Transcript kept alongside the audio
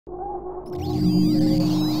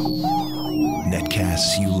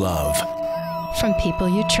Netcasts you love. From people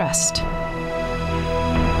you trust.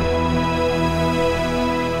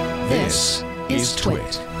 This is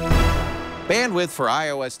Twit. Bandwidth for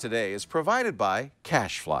iOS today is provided by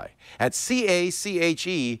CacheFly at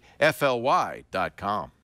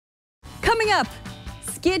CacheFly.com. Coming up,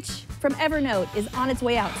 Skitch from Evernote is on its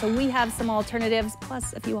way out, so we have some alternatives,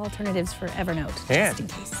 plus a few alternatives for Evernote, just in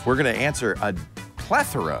case. We're going to answer a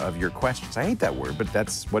plethora of your questions. I hate that word, but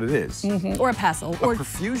that's what it is. Or a passel. Or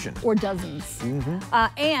profusion. Or dozens.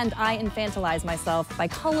 And I infantilize myself by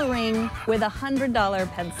coloring with a $100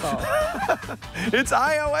 pencil. It's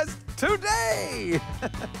iOS Today!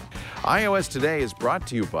 iOS Today is brought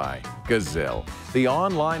to you by Gazelle, the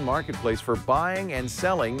online marketplace for buying and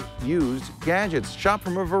selling used gadgets. Shop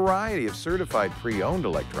from a variety of certified pre-owned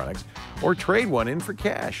electronics or trade one in for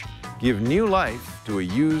cash. Give new life to a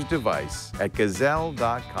used device at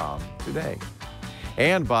gazelle.com today.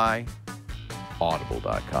 And by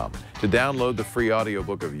audible.com. To download the free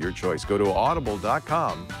audiobook of your choice, go to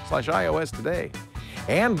audible.com/iOS today.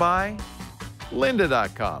 And by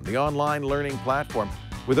lynda.com, the online learning platform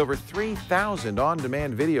with over 3,000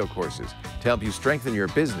 on-demand video courses to help you strengthen your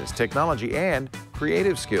business, technology, and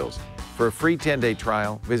creative skills. For a free 10-day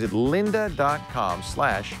trial, visit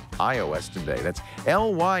lynda.com/iOS today. That's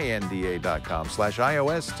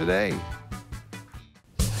LYNDA.com/iOS today.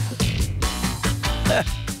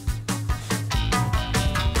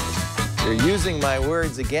 You're using my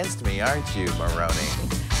words against me, aren't you, Maroney?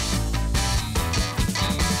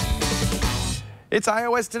 It's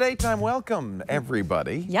iOS Today time. Welcome,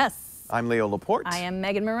 everybody. Yes. I'm Leo Laporte. I am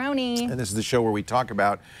Megan Maroney. And this is the show where we talk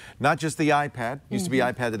about not just the iPad. Used to be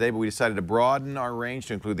iPad Today, but we decided to broaden our range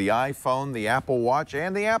to include the iPhone, the Apple Watch,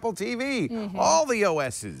 and the Apple TV. All the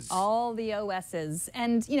OSs. All the OSs.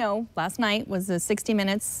 And, you know, last night was a 60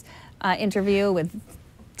 Minutes interview with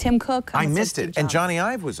Tim Cook. I missed it. And Johnny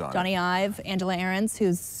Ive was on. Johnny Ive, Angela Ahrendts,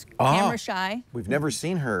 who's camera shy. We've never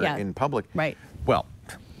seen her in public. Right. Well,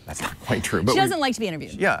 that's not quite true. But she doesn't like to be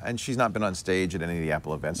interviewed. Yeah, and she's not been on stage at any of the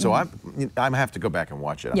Apple events. So I have to go back and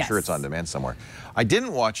watch it. I'm sure it's on demand somewhere. I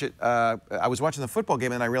didn't watch it. I was watching the football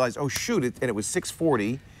game and I realized, oh shoot, and it was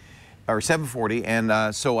 6:40 or 7:40,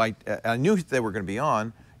 and so I knew they were going to be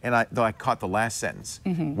on. And though I caught the last sentence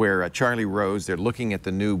where Charlie Rose, they're looking at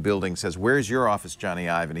the new building, says, "Where's your office, Johnny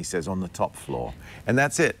Ive?" And he says, "On the top floor." And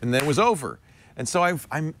that's it. And then it was over. And so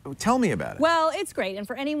tell me about it. Well, it's great. And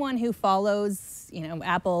for anyone who follows, you know,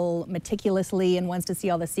 Apple meticulously and wants to see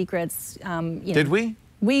all the secrets, Did we?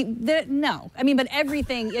 No. I mean, but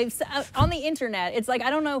everything, it's, on the internet, it's like,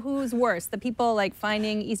 I don't know who's worse, the people like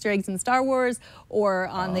finding Easter eggs in Star Wars or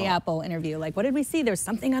on the Apple interview. Like, what did we see? There's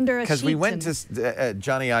something under a sheet. Because we went to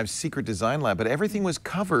Johnny Ive's secret design lab, but everything was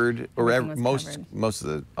covered, or most of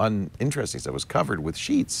the uninteresting stuff was covered with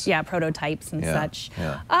sheets. Yeah, prototypes and such.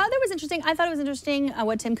 Yeah. That was interesting. I thought it was interesting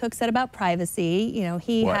what Tim Cook said about privacy. You know,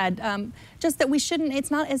 he had just that we shouldn't,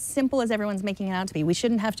 it's not as simple as everyone's making it out to be. We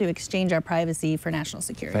shouldn't have to exchange our privacy for national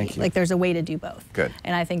security. Thank you. Like, there's a way to do both. Good.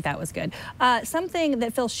 And I think that was good. Something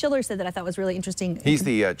that Phil Schiller said that I thought was really interesting. He's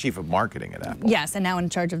the chief of marketing at Apple. Yes, and now in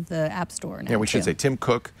charge of the App Store. Yeah, we should say Tim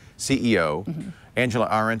Cook, CEO. Angela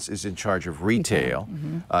Ahrendts is in charge of retail.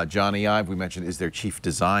 Johnny Ive, we mentioned, is their chief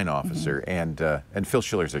design officer, and Phil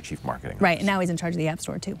Schiller is their chief marketing officer. Right, and now he's in charge of the App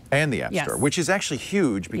Store too. And the App Store, which is actually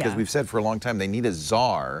huge because we've said for a long time they need a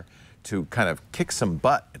czar to kind of kick some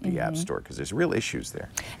butt at the App Store because there's real issues there.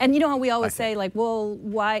 And you know how we always say, like, well,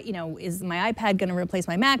 why, you know, is my iPad going to replace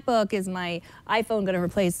my MacBook? Is my iPhone going to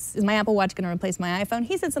replace, is my Apple Watch going to replace my iPhone?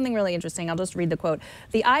 He said something really interesting. I'll just read the quote.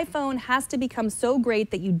 "The iPhone has to become so great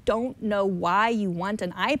that you don't know why you want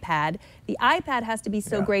an iPad. The iPad has to be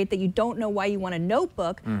so great that you don't know why you want a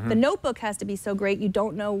notebook. The notebook has to be so great you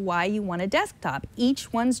don't know why you want a desktop.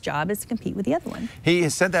 Each one's job is to compete with the other one." He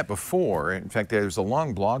has said that before. In fact, there's a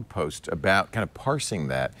long blog post about kind of parsing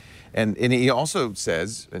that. And he also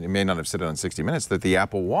says, and he may not have said it on 60 Minutes, that the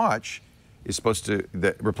Apple Watch is supposed to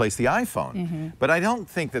replace the iPhone. But I don't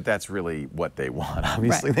think that that's really what they want.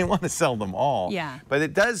 Obviously, they want to sell them all. But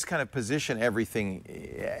it does kind of position everything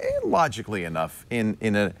logically enough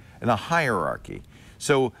in a hierarchy.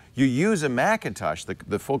 So you use a Macintosh,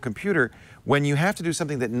 the full computer, when you have to do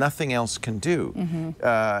something that nothing else can do.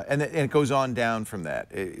 And it goes on down from that.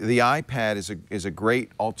 The iPad is a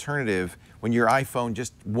great alternative when your iPhone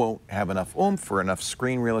just won't have enough oomph or enough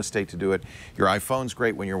screen real estate to do it. Your iPhone's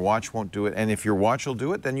great when your watch won't do it. And if your watch will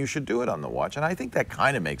do it, then you should do it on the watch. And I think that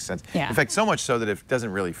kind of makes sense. In fact, so much so that it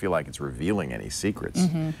doesn't really feel like it's revealing any secrets.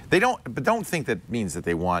 But don't think that means that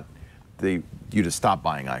they want you to stop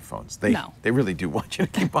buying iPhones. They really do want you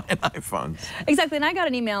to keep buying iPhones. Exactly, and I got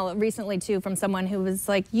an email recently too from someone who was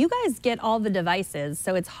like, you guys get all the devices,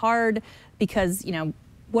 so it's hard because, you know,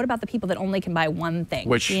 what about the people that only can buy one thing?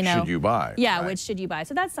 Which you know? should you buy? Yeah, right? which should you buy?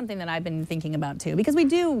 So that's something that I've been thinking about too, because we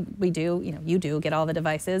do, you know, you do get all the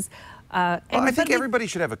devices. Well, I think everybody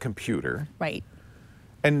should have a computer. Right.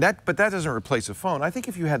 But that doesn't replace a phone. I think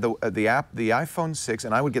if you had the iPhone 6,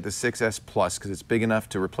 and I would get the 6S Plus because it's big enough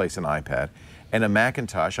to replace an iPad, and a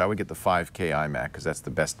Macintosh, I would get the 5K iMac because that's the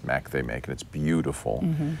best Mac they make, and it's beautiful.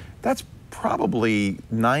 That's probably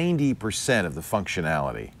 90% of the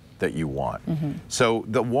functionality that you want. So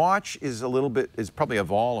the watch is probably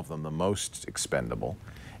of all of them the most expendable,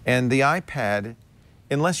 and the iPad,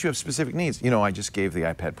 unless you have specific needs. You know, I just gave the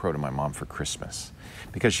iPad Pro to my mom for Christmas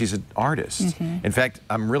because she's an artist. In fact,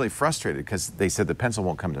 I'm really frustrated because they said the pencil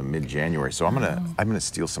won't come to mid-January, so I'm gonna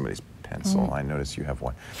steal somebody's pencil. I notice you have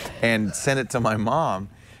one, and send it to my mom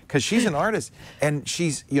because she's an artist, and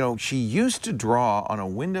she used to draw on a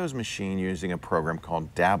Windows machine using a program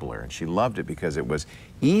called Dabbler, and she loved it because it was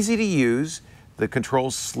easy to use, the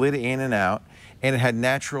controls slid in and out, and it had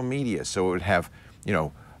natural media, so it would have, you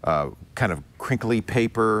know, kind of crinkly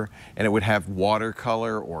paper, and it would have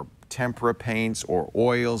watercolor or tempera paints or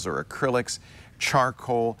oils or acrylics,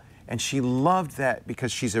 charcoal, and she loved that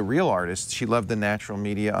because she's a real artist. She loved the natural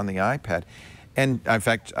media on the iPad. And in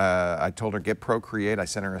fact, I told her, get Procreate. I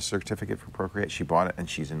sent her a certificate for Procreate. She bought it and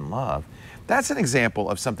she's in love. That's an example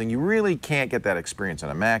of something you really can't get that experience on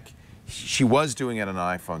a Mac. She was doing it on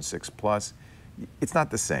an iPhone 6 Plus. It's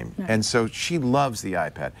not the same. No. And so she loves the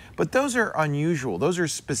iPad. But those are unusual. Those are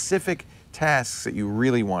specific tasks that you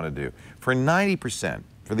really want to do. For 90%,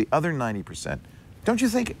 for the other 90%, don't you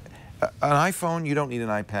think an iPhone, you don't need an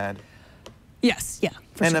iPad? Yes, yeah.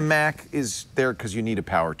 And a Mac is there because you need a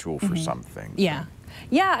power tool for something. Yeah.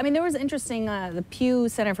 Yeah, I mean, there was interesting, the Pew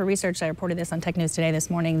Center for Research, I reported this on Tech News Today this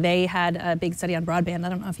morning. They had a big study on broadband. I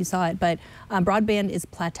don't know if you saw it, but broadband is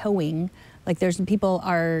plateauing. Like people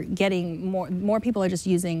are getting more people are just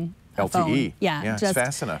using a LTE. phone. Yeah, it's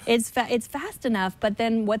fast enough. It's fast enough, but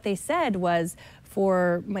then what they said was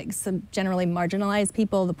for some generally marginalized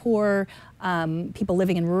people, the poor, people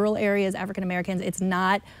living in rural areas, African Americans, it's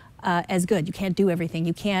not as good. You can't do everything.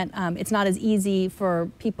 You can't. It's not as easy for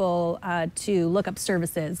people to look up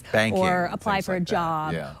services Banking, or apply for a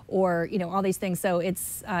job or all these things. So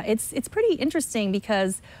it's pretty interesting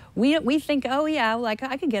because we think, oh yeah, like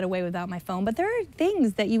I could get away without my phone, but there are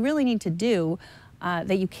things that you really need to do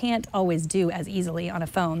that you can't always do as easily on a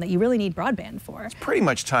phone that you really need broadband for. It's pretty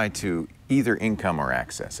much tied to either income or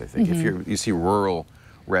access, I think. If you see rural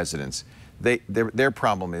residents, their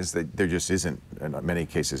problem is that there just isn't, in many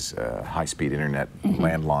cases, high-speed internet,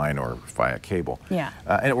 landline, or via cable. Yeah.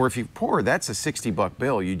 Or if you're poor, that's a $60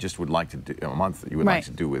 bill you just would like to do a month that you would like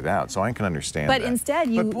to do without. So I can understand that. But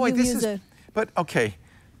instead, But okay,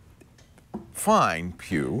 fine,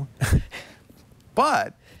 Pew.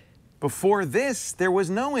 But before this, there was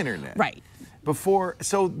no internet. Right.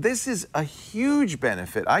 So this is a huge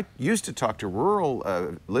benefit. I used to talk to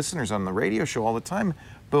rural listeners on the radio show all the time,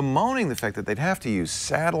 bemoaning the fact that they'd have to use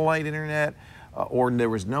satellite internet or there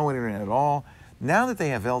was no internet at all. Now that they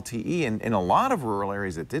have LTE in a lot of rural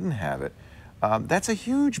areas that didn't have it, that's a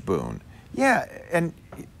huge boon. Yeah, and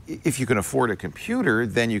if you can afford a computer,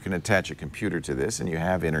 then you can attach a computer to this and you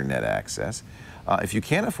have internet access. If you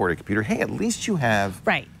can't afford a computer, hey, at least you have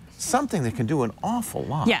something that can do an awful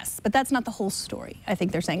lot. Yes, but that's not the whole story, I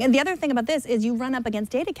think they're saying. And the other thing about this is you run up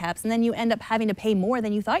against data caps and then you end up having to pay more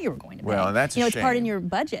than you thought you were going to pay. Well, and that's a shame. It's part in your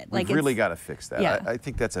budget. We've really got to fix that. Yeah. I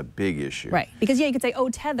think that's a big issue. Right, because you could say, oh,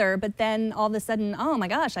 tether, but then all of a sudden, oh my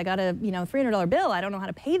gosh, I got a $300 bill. I don't know how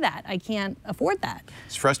to pay that. I can't afford that.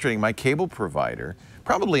 It's frustrating. My cable provider,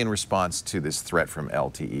 probably in response to this threat from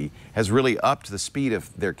LTE, has really upped the speed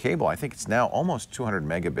of their cable. I think it's now almost 200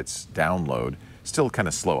 megabits download. Still kind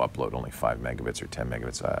of slow upload, only 5 megabits or 10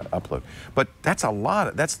 megabits upload. But that's a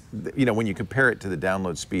lot. When you compare it to the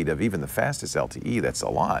download speed of even the fastest LTE, that's a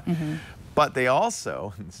lot. But they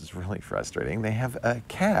also, this is really frustrating, they have a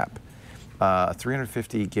cap, a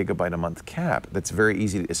 350 gigabyte a month cap that's very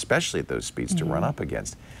easy, especially at those speeds, to run up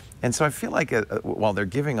against. And so I feel like while they're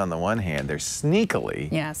giving on the one hand, they're sneakily,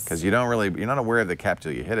 because you're not aware of the cap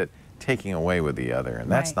till you hit it, taking away with the other,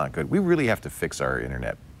 and that's not good. We really have to fix our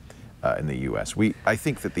internet in the U.S. I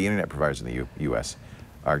think that the internet providers in the U.S.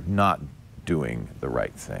 are not doing the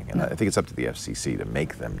right thing, and I think it's up to the FCC to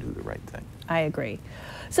make them do the right thing. I agree.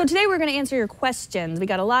 So today we're going to answer your questions. We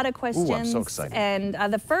got a lot of questions. Ooh, I'm so excited. And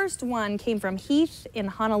the first one came from Heath in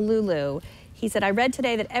Honolulu. He said, I read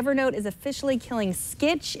today that Evernote is officially killing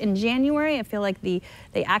Sketch in January. I feel like they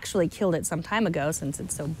actually killed it some time ago since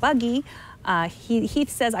it's so buggy. Heath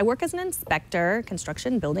says, I work as an inspector,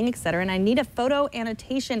 construction, building, etc., and I need a photo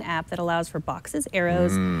annotation app that allows for boxes,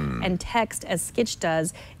 arrows, and text as Sketch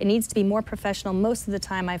does. It needs to be more professional. Most of the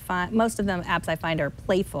time, most of the apps I find are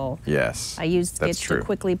playful. Yes, I use Sketch to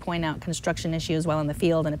quickly point out construction issues while in the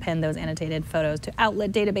field and append those annotated photos to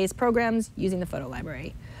outlet database programs using the photo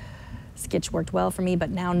library. Sketch worked well for me,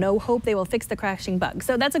 but now no hope they will fix the crashing bug.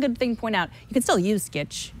 So that's a good thing to point out. You can still use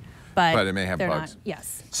Sketch. But it may have bugs.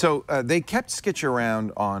 Yes. So they kept Sketch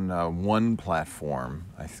around on one platform.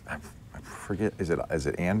 I forget, is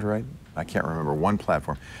it Android? I can't remember, one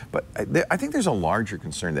platform. But I think there's a larger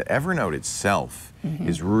concern that Evernote itself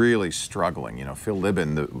is really struggling. You know, Phil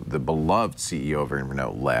Libin, the beloved CEO of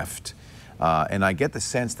Evernote, left. And I get the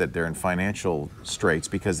sense that they're in financial straits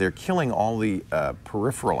because they're killing all the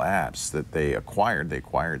peripheral apps that they acquired. They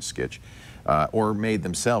acquired Sketch or made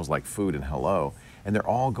themselves, like Food and Hello. And they're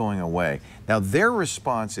all going away. Now their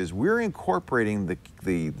response is, we're incorporating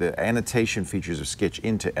the annotation features of Sketch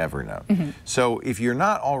into Evernote. So if you're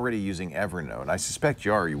not already using Evernote, I suspect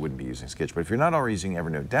you wouldn't be using Sketch, but if you're not already using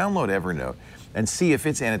Evernote, download Evernote and see if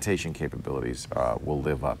its annotation capabilities will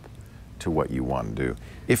live up to what you want to do.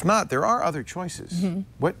 If not, there are other choices.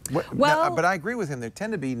 Well, but I agree with him, there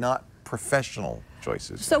tend to be not professional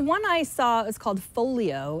choices. So one I saw is called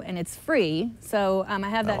Folio, and it's free. So I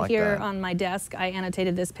have that here on my desk. I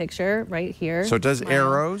annotated this picture right here. So it does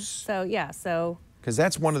arrows? So yeah, so. Because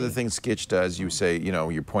that's one of the things Sketch does. You say, you know,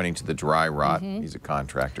 you're pointing to the dry rot. He's a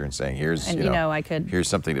contractor and saying, here's, and, here's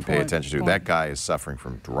something to pay attention to. That guy is suffering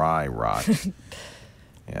from dry rot.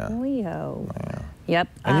 Yeah. Folio. Yeah. Yep.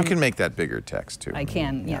 And you can make that bigger text too. I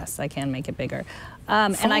can, yes, I can make it bigger.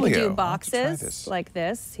 And I can do boxes like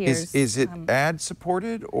this. Here's, is it ad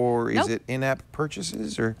supported or is it in-app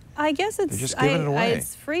purchases, or? I guess it's just giving it away.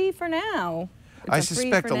 It's free for now. I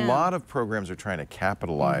suspect a lot of programs are trying to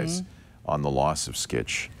capitalize on the loss of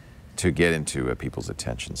Sketch to get into people's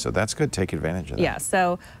attention. So that's good. Take advantage of that. Yeah.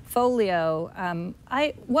 So Folio.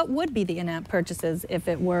 What would be the in-app purchases if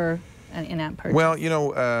it were an in-app purchase? Well, you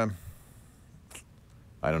know,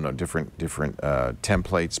 I don't know, different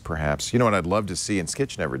templates perhaps. You know what I'd love to see, and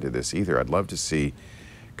Sketch never did this either, I'd love to see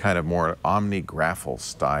kind of more omnigraphal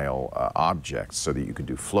style objects so that you could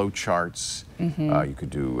do flow charts, you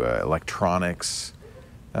could do electronics.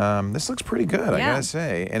 This looks pretty good, I gotta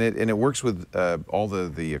say, and it works with all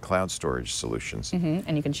the cloud storage solutions.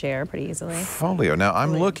 And you can share pretty easily. Folio. Now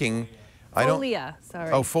I'm looking. Folia,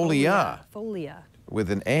 sorry. Oh, Folia. Folia.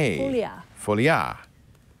 With an A. Folia. Folia.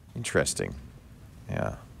 Interesting.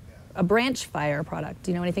 Yeah. A branch fire product.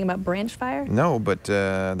 Do you know anything about branch fire? No, but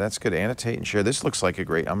that's good. Annotate and share. This looks like a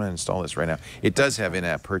great. I'm going to install this right now. It does have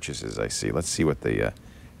in-app purchases, I see. Let's see what the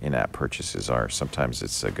in-app purchases are. Sometimes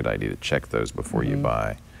it's a good idea to check those before you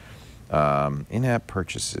buy. In-app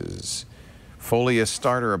purchases. Folia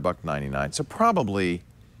starter $1.99. So probably,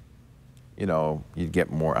 you know, you'd get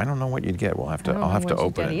more. I don't know what you'd get. I'll have to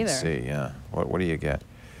open it and see. Yeah. What do you get?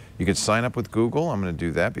 You could sign up with Google. I'm going to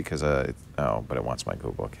do that because but it wants my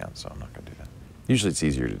Google account, so I'm not going to do that. Usually it's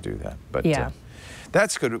easier to do that, but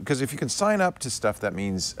that's good because if you can sign up to stuff, that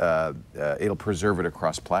means it'll preserve it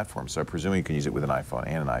across platforms. So I presume you can use it with an iPhone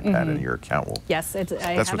and an iPad, and your account will. Yes,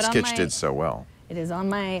 that's what Sketch did so well. It is on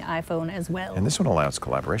my iPhone as well. And this one allows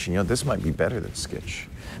collaboration. You know, this might be better than Sketch.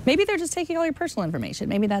 Maybe they're just taking all your personal information.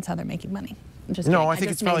 Maybe that's how they're making money. I'm just no, kidding. I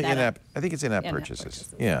think it's probably in-app. I think it's in-app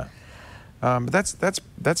purchases. Yeah. But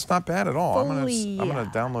that's not bad at all. I'm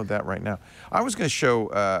gonna download that right now. I was gonna show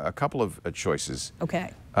a couple of choices.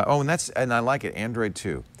 Okay. And I like it. Android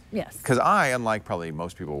too. Yes. Because I, unlike probably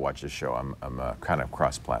most people who watch this show, I'm a kind of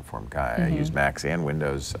cross-platform guy. I use Macs and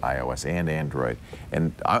Windows, iOS and Android,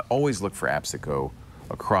 and I always look for apps that go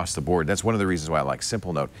across the board. That's one of the reasons why I like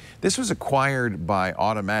Simple Note. This was acquired by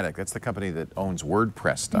Automatic. That's the company that owns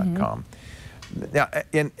WordPress.com. Now,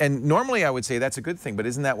 and normally I would say that's a good thing, but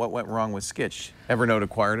isn't that what went wrong with Sketch? Evernote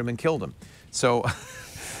acquired him and killed him. So,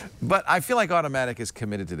 but I feel like Automatic is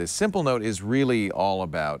committed to this. Simple Note is really all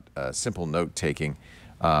about simple note taking,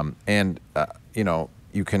 you know,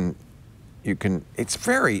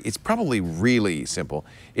 it's probably really simple.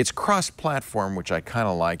 It's cross-platform, which I kind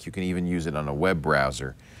of like. You can even use it on a web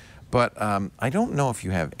browser. But I don't know if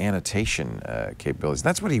you have annotation capabilities.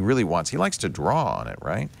 That's what he really wants. He likes to draw on it,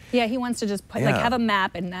 right? Yeah, he wants to just put, like have a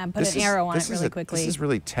map and put an arrow on it really quickly. This is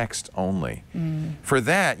really text only. For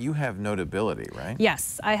that, you have Notability, right?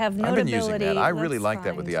 Yes, I have Notability. I've been using that. I really like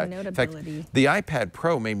that with the iPad. In fact, the iPad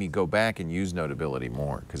Pro made me go back and use Notability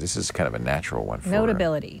more because this is kind of a natural one for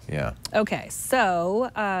Notability. Yeah. Okay, so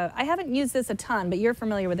I haven't used this a ton, but you're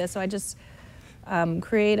familiar with this, so I just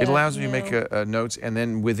create It allows you to make notes, and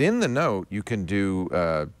then within the note, you can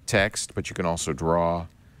do text, but you can also draw.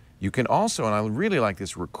 You can also, and I really like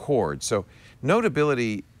this, record. So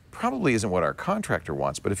Notability probably isn't what our contractor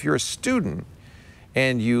wants, but if you're a student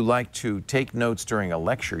and you like to take notes during a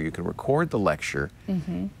lecture, you can record the lecture,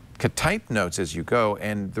 could type notes as you go,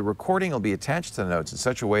 and the recording will be attached to the notes in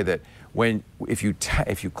such a way that if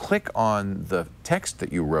you click on the text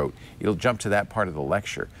that you wrote, it'll jump to that part of the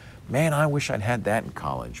lecture. Man, I wish I'd had that in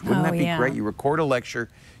college. Wouldn't that be great? You record a lecture,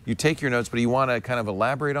 you take your notes, but you want to kind of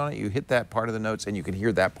elaborate on it, you hit that part of the notes, and you can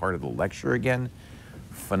hear that part of the lecture again.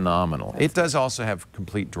 Phenomenal. It does also have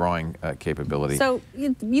complete drawing capability. So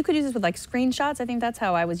you could use this with like screenshots. I think that's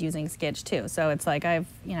how I was using Sketch too. So it's like I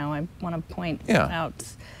want to point out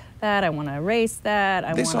that, I want to erase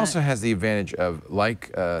that. This also has the advantage of,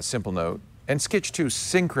 like Simple Note and Sketch 2,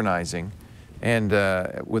 synchronizing. And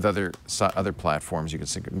with other platforms, you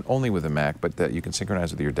can only with a Mac, but that you can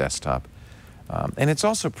synchronize with your desktop. And it's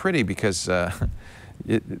also pretty because,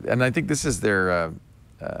 and I think this is their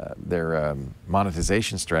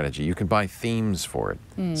monetization strategy. You can buy themes for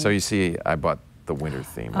it. So you see, I bought the winter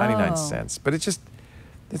theme, 99 cents, but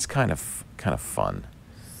it's kind of fun.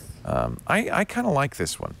 I kind of like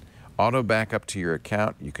this one. Auto backup to your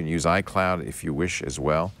account. You can use iCloud if you wish as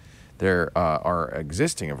well. There are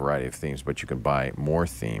existing a variety of themes, but you can buy more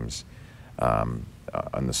themes on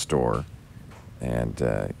the store.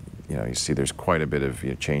 And you see there's quite a bit of,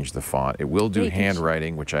 change the font. It will do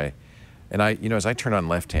handwriting, which as I turn on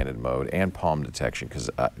left-handed mode and palm detection, because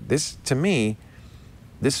this, to me,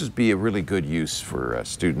 this would be a really good use for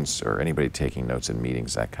students or anybody taking notes in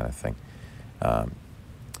meetings, that kind of thing.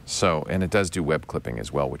 And it does do web clipping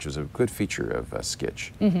as well, which is a good feature of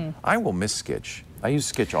Sketch. I will miss Sketch. I use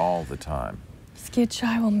Sketch all the time. Sketch,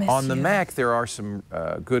 I will miss you. On the Mac, there are some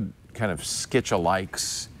good kind of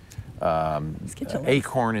Sketch-alikes.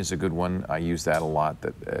 Acorn is a good one. I use that a lot.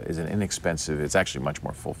 That is an inexpensive. It's actually much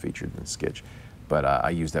more full-featured than Sketch, but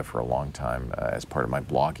I used that for a long time as part of my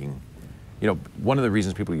blogging. One of the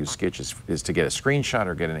reasons people use Sketch is to get a screenshot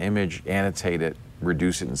or get an image, annotate it,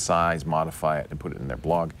 reduce it in size, modify it, and put it in their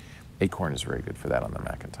blog. Acorn is very good for that on the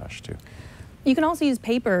Macintosh too. You can also use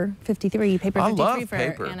Paper 53 for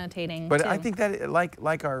annotating. But too. I think that,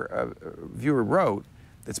 like our viewer wrote,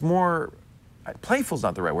 it's more, playful's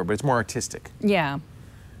not the right word, but it's more artistic. Yeah.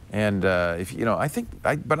 And I think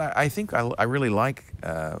I really like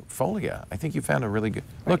Folia. I think you found a really good.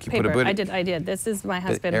 Look, you Paper. put a bit. I did. This is my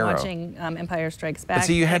husband watching Empire Strikes Back. But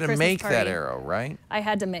see, you had to make that arrow, right? I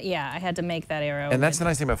had to make that arrow. And that's the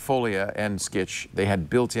nice thing about Folia and Sketch. They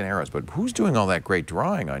had built-in arrows. But who's doing all that great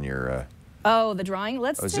drawing on your? Oh, the drawing.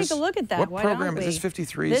 Let's take a look at that. What program is this? 53's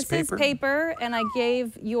Paper. This is Paper, and I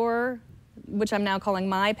gave which I'm now calling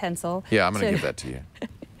my pencil. Yeah, I'm going to give that to you.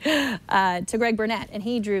 To Greg Burnett, and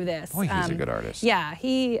he drew this. Boy, he's a good artist. Yeah,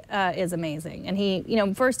 he is amazing. And he,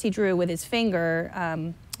 first he drew with his finger.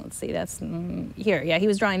 Let's see, that's here. Yeah, he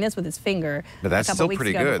was drawing this with his finger. But that's still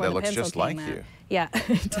pretty good. That looks pencil just like out. you. Yeah,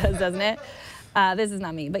 it does, doesn't it? This is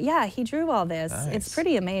not me, but yeah, he drew all this. Nice. It's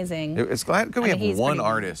pretty amazing. It's glad we have one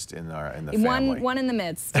artist in the family. One in the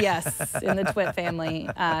midst, yes, in the Twit family,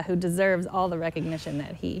 who deserves all the recognition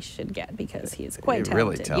that he should get because he's quite talented.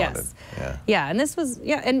 Really talented. Yes. Yeah, and this was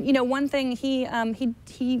and one thing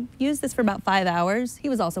he used this for about 5 hours. He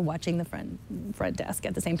was also watching the front desk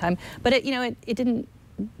at the same time, but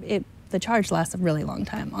the charge lasts a really long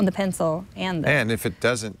time on the pencil and the... And if it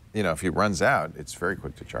doesn't, if it runs out, it's very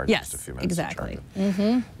quick to charge. Yes, just a few minutes exactly. To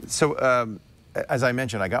charge it. So, as I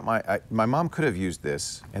mentioned, I got my mom could have used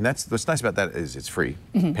this, and what's nice about that is it's free,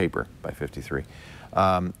 Paper by 53.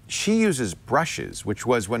 She uses brushes, which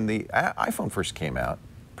was when the iPhone first came out,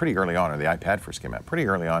 pretty early on, or the iPad first came out, pretty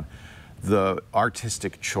early on. The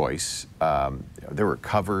artistic choice. There were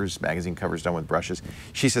magazine covers done with brushes.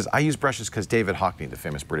 She says, I use brushes because David Hockney, the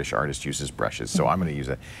famous British artist, uses brushes, so I'm going to use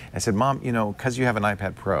it. I said, Mom, because you have an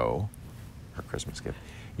iPad Pro, her Christmas gift,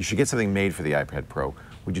 you should get something made for the iPad Pro.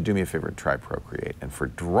 Would you do me a favor and try Procreate? And for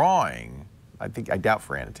drawing, I doubt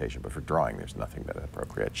for annotation, but for drawing, there's nothing better than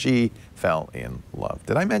Procreate. She fell in love.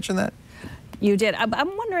 Did I mention that? You did.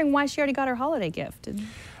 I'm wondering why she already got her holiday gift.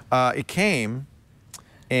 It came.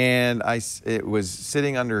 And it was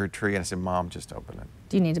sitting under her tree, and I said, Mom, just open it.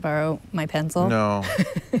 Do you need to borrow my pencil? No.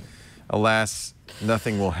 Alas,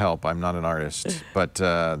 nothing will help. I'm not an artist, but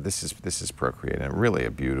this is Procreate, and really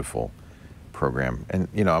a beautiful program. And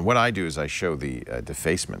you know what I do is I show the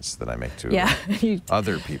defacements that I make to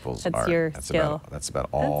other people's that's art. Your skill. That's about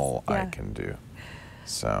all I can do.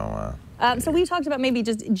 So. So we talked about maybe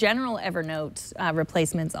just general Evernote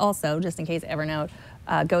replacements also, just in case Evernote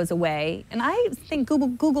goes away. And I think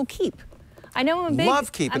Google Keep. I know I'm a big...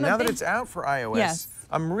 Love Keep, and now that it's out for iOS, yes.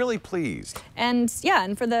 I'm really pleased. And yeah,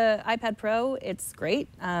 and for the iPad Pro, it's great.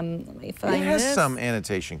 Let me find It has this. some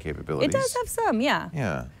annotation capabilities. It does have some, yeah.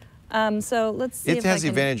 Yeah. So let's see if it has the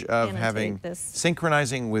I can advantage of having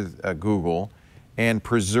synchronizing with Google and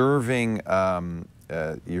preserving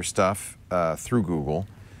your stuff through Google.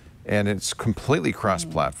 And it's completely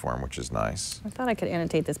cross-platform, which is nice. I thought I could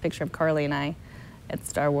annotate this picture of Carly and I at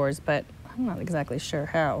Star Wars, but I'm not exactly sure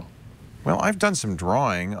how. Well, I've done some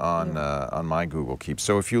drawing on my Google Keep.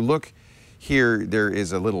 So if you look here, there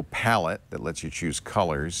is a little palette that lets you choose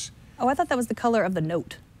colors. Oh, I thought that was the color of the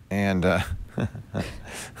note. And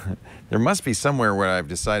there must be somewhere where I've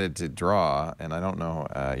decided to draw, and I don't know.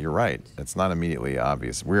 You're right. It's not immediately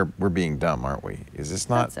obvious. We're being dumb, aren't we? Is this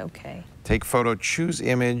not? That's okay. Take photo, choose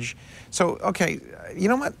image. So, okay, you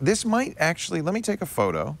know what? This might actually, let me take a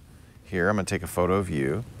photo here. I'm going to take a photo of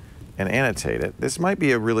you and annotate it. This might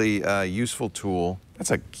be a really useful tool.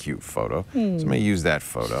 That's a cute photo. So I'm going to use that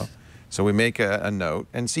photo. So we make a note,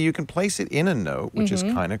 and see, you can place it in a note, which is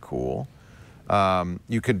kind of cool.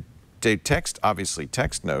 You could text, obviously,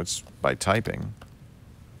 text notes by typing.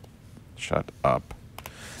 Shut up.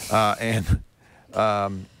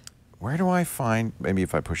 Where do I find, maybe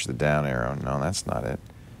if I push the down arrow, no, that's not it.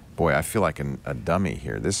 Boy, I feel like a dummy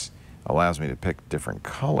here. This allows me to pick different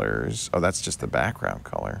colors. Oh, that's just the background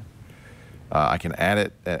color. I can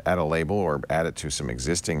add a label or add it to some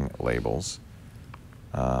existing labels.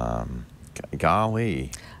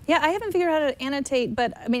 Golly. Yeah, I haven't figured out how to annotate,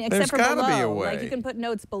 but I mean, except for below. There's gotta be a way. Like you can put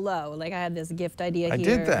notes below. Like I had this gift idea here. I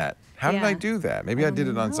did that. How did I do that? Maybe I did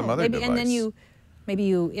it on some other device. And then maybe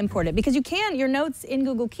you import it, because you can, your notes in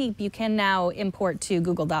Google Keep, you can now import to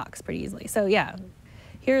Google Docs pretty easily. So yeah,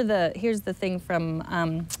 here's the thing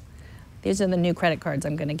from, these are the new credit cards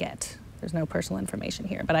I'm gonna get. There's no personal information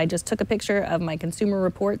here, but I just took a picture of my consumer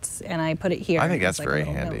reports and I put it here. I think that's very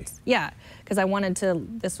handy. Notes. Yeah, because I wanted to,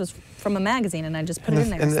 this was from a magazine and I just put it in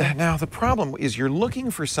there. And now the problem is you're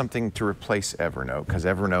looking for something to replace Evernote, because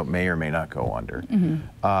Evernote may or may not go under.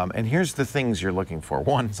 And here's the things you're looking for.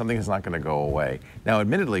 One, something that's not going to go away. Now,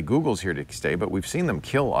 admittedly, Google's here to stay, but we've seen them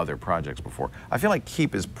kill other projects before. I feel like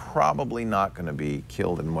Keep is probably not going to be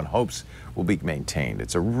killed, and one hopes will be maintained.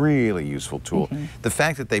 It's a really useful tool. The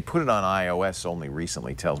fact that they put it on iOS only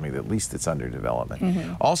recently tells me that at least it's under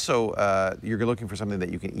development. Also, you're looking for something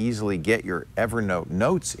that you can easily get your Evernote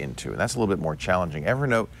notes into, and that's a little bit more challenging.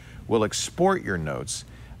 Evernote will export your notes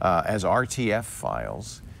as RTF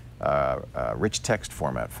files, rich text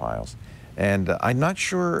format files, and I'm not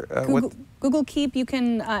sure Google Keep, you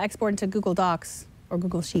can export into Google Docs or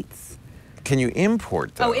Google Sheets. Can you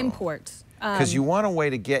import though? Oh, import. Because you want a way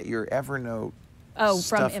to get your Evernote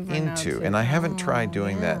stuff from Evernote into, and I haven't tried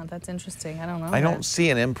doing that. That's interesting. I don't know. I don't see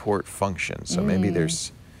an import function, so maybe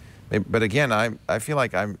there's. But again, I feel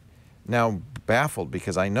like I'm now baffled,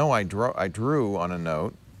 because I know I drew on a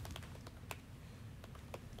note.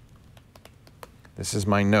 This is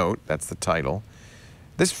my note. That's the title.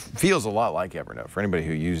 This feels a lot like Evernote for anybody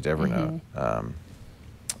who used Evernote.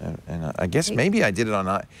 And I guess maybe I did it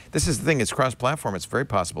on, this is the thing, it's cross-platform. It's very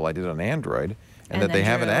possible I did it on Android, and that they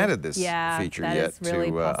haven't added this feature yet to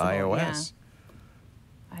iOS.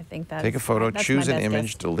 Yeah. I think that's... Take a photo, choose an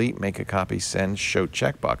image, delete, make a copy, send, show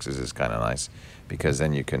checkboxes is kind of nice, because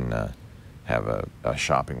then you can have a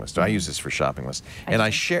shopping list. I use this for shopping lists. And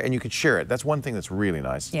and you can share it. That's one thing that's really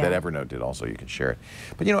nice that Evernote did also. You can share it.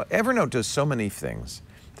 But you know, Evernote does so many things.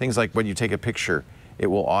 Things like when you take a picture, it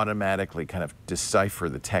will automatically kind of decipher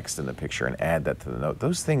the text in the picture and add that to the note.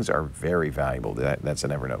 Those things are very valuable. That's an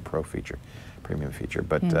Evernote Pro feature, premium feature.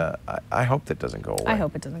 But I hope that doesn't go away. I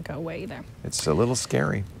hope it doesn't go away either. It's a little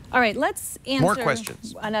scary. All right, let's answer more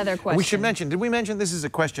questions. Another question. We should mention, did we mention this is a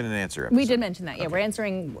question and answer episode? We did mention that, yeah. We're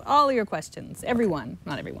answering all your questions. Everyone,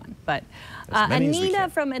 not everyone, but Anita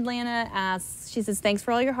from Atlanta asks, she says, thanks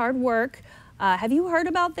for all your hard work. Have you heard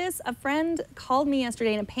about this? A friend called me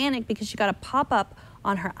yesterday in a panic because she got a pop-up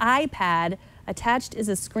on her iPad. Attached is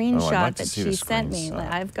a screenshot that she sent me.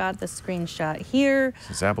 I've got the screenshot here.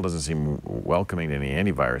 Since Apple doesn't seem welcoming to any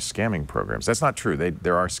antivirus scamming programs. That's not true.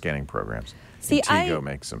 There are scanning programs. See, Tigo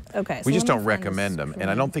makes them. Okay. We just don't recommend them,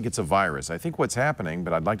 and I don't think it's a virus. I think what's happening,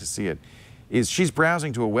 but I'd like to see it, is she's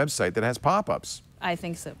browsing to a website that has pop-ups. I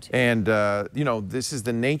think so too. And you know, this is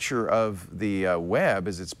the nature of the web,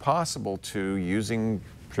 is it's possible to, using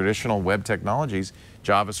traditional web technologies,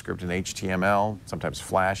 JavaScript and HTML, sometimes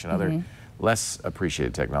Flash and other less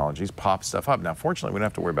appreciated technologies, pop stuff up. Now, fortunately, we don't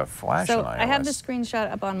have to worry about Flash on iOS. So I have the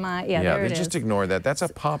screenshot up on my, there it is. Just ignore that. That's a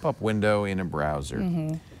pop-up window in a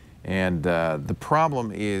browser. And the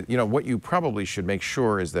problem is, you know, what you probably should make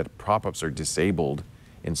sure is that pop-ups are disabled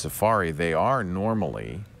in Safari. They are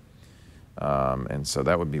normally, and so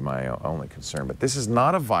that would be my only concern. But this is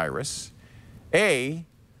not a virus. A,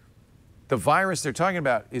 the virus they're talking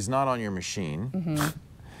about is not on your machine.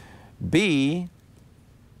 B,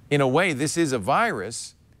 in a way, this is a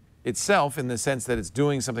virus itself in the sense that it's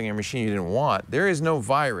doing something on your machine you didn't want. There is no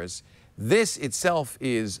virus. This itself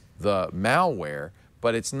is the malware,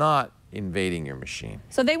 but it's not invading your machine.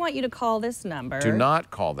 So they want you to call this number. Do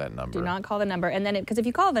not call that number. Do not call the number. And then, because if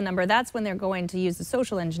you call the number, that's when they're going to use the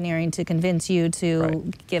social engineering to convince you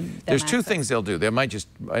to give them There's two access. things they'll do. They might just,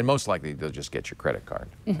 and most likely they'll just get your credit card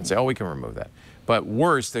and say, oh, we can remove that. But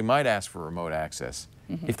worse, they might ask for remote access.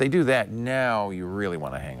 If they do that, now you really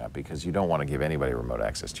want to hang up, because you don't want to give anybody remote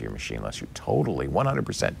access to your machine unless you totally,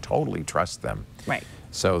 100% totally trust them. Right.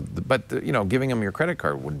 So, you know, giving them your credit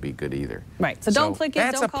card wouldn't be good either. Right. So don't click it,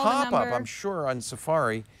 that's don't call the a pop-up, number. I'm sure, on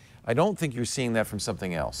Safari. I don't think you're seeing that from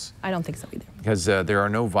something else. I don't think so either. Because there are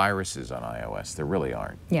no viruses on iOS. There really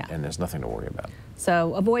aren't. Yeah. And there's nothing to worry about.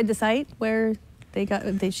 So avoid the site where she got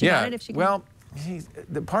it if she can. Well,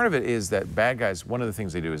 the part of it is that bad guys, one of the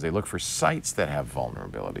things they do is they look for sites that have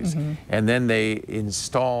vulnerabilities, and then they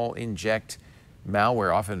inject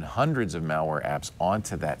malware, often hundreds of malware apps,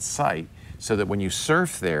 onto that site, so that when you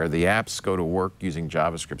surf there, the apps go to work using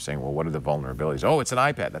JavaScript saying, well, what are the vulnerabilities? Oh, it's an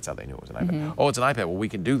iPad. That's how they knew it was an iPad. Oh, it's an iPad. Well, we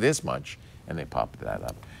can do this much, and they pop that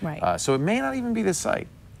up. Right. So it may not even be the site.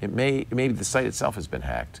 Maybe the site itself has been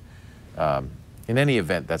hacked. In any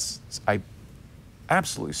event, I'm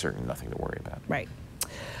absolutely certain nothing to worry about. Right.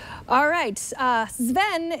 All right.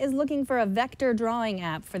 Sven is looking for a vector drawing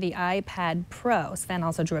app for the iPad Pro. Sven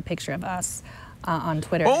also drew a picture of us on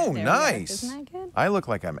Twitter. Oh, there nice. Isn't that good? I look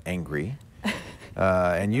like I'm angry.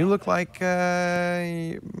 And you look like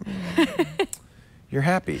you're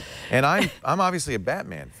happy. And I'm obviously a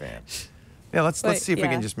Batman fan. Yeah, let's see if we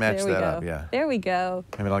can just match that up. Yeah. There we go.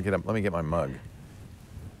 I mean, let me get my mug.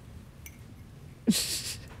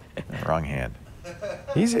 Wrong hand.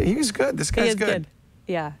 He's good. This guy's good.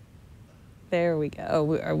 Yeah. There we go.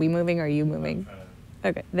 Oh, are we moving or are you moving?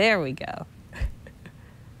 Okay, there we go.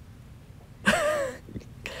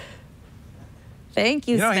 Thank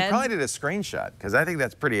you, You know, Sven. he probably did a screenshot, because I think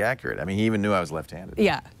that's pretty accurate. I mean, he even knew I was left-handed.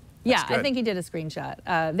 Yeah. Yeah, good. I think he did a screenshot.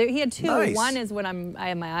 He had two. Nice. One is when I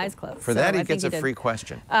have my eyes closed. For so that, I he think gets a did. free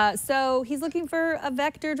question. So he's looking for a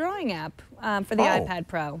vector drawing app for the iPad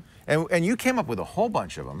Pro. And you came up with a whole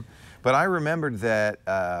bunch of them, but I remembered that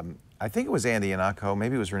I think it was Andy Anako,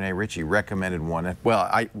 maybe it was Renee Ritchie, recommended one.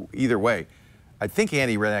 Well, either way, I think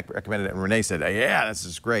Andy recommended it, and Renee said, yeah, this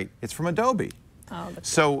is great. It's from Adobe. Oh,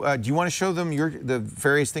 so do you want to show them the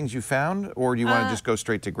various things you found, or do you want to just go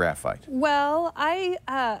straight to Graphite? Well, I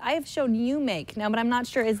have shown UMake now, but I'm not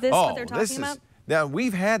sure. Is this what they're talking about? Now,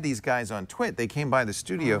 we've had these guys on Twit. They came by the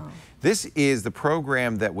studio. This is the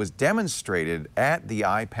program that was demonstrated at the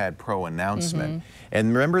iPad Pro announcement. And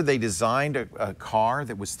remember, they designed a car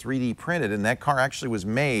that was 3D printed, and that car actually was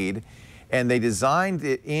made, and they designed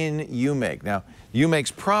it in UMake. Now,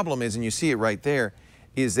 UMake's problem is, and you see it right there,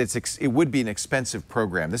 is it would be an expensive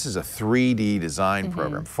program. This is a 3D design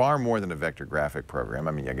program, far more than a vector graphic program.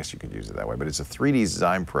 I mean, I guess you could use it that way, but it's a 3D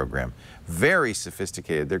design program, very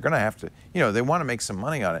sophisticated. They're going to have to, you know, they want to make some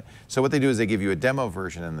money on it. So what they do is they give you a demo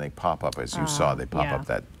version, and they pop up, as you saw, they pop up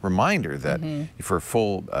that reminder that for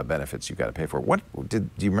full benefits you've got to pay for it. Do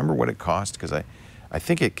you remember what it cost? Because I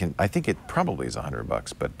think it probably is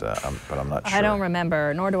 $100, but I'm not sure. I don't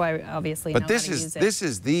remember, nor do I obviously know how to use it. This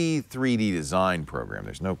is the 3D design program.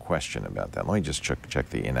 There's no question about that. Let me just check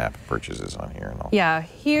the in-app purchases on here, and I'll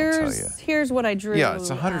here's what I drew. Yeah, it's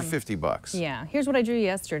 $150. Yeah, here's what I drew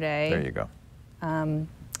yesterday. There you go.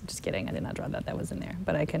 Just kidding. I did not draw that. That was in there,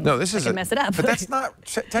 but I can. No, this is I can mess it up. But that's not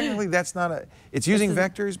technically. That's not a. It's using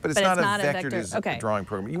vectors, but it's not a vector drawing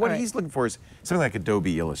program. What he's looking for is something like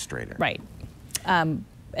Adobe Illustrator. Right.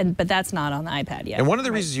 But that's not on the iPad yet. And one of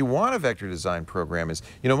the reasons you want a vector design program is,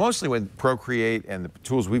 you know, mostly when Procreate and the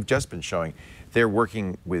tools we've just been showing, they're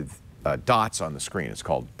working with dots on the screen. It's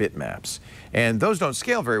called bitmaps, and those don't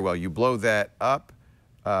scale very well. You blow that up,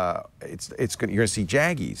 you're going to see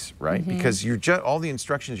jaggies, right? Because all the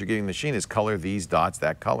instructions you're giving the machine is color these dots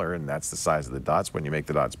that color, and that's the size of the dots. When you make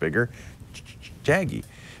the dots bigger, jaggy.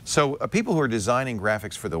 So people who are designing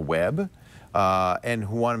graphics for the web, and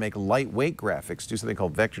who want to make lightweight graphics do something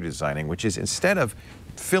called vector designing, which is instead of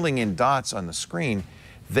filling in dots on the screen,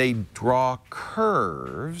 they draw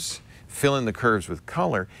curves, fill in the curves with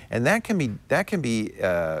color, and that can be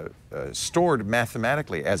stored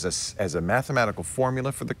mathematically as a mathematical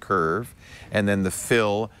formula for the curve, and then the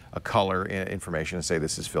fill, a color information, and say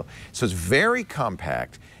this is fill. So it's very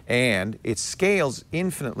compact, and it scales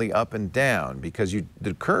infinitely up and down because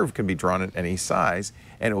the curve can be drawn at any size,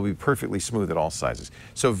 and it will be perfectly smooth at all sizes.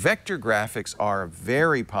 So vector graphics are a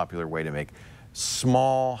very popular way to make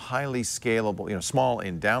small, highly scalable, small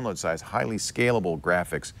in download size, highly scalable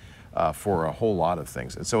graphics for a whole lot of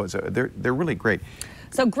things. And so they're really great.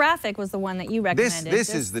 So Graphic was the one that you recommended.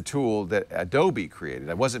 This is the tool that Adobe created.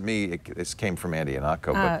 It wasn't me. This came from Andy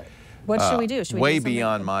Anatko. But what should we do? Should we way do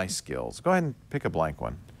beyond my skills. Go ahead and pick a blank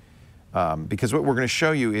one. Because what we're going to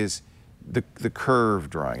show you is the curve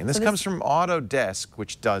drawing. And this comes from Autodesk,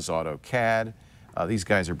 which does AutoCAD. These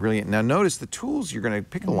guys are brilliant. Now notice the tools, you're going to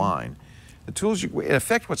pick a line. The tools, in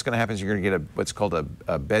effect, what's going to happen is you're going to get what's called a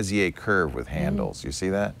Bezier curve with handles. You see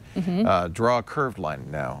that? Draw a curved line.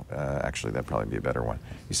 Now, actually, that'd probably be a better one.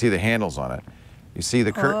 You see the handles on it. You see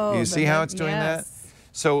the curve. Oh, you see how it's doing that? yes.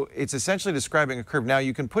 So it's essentially describing a curve. Now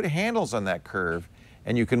you can put handles on that curve,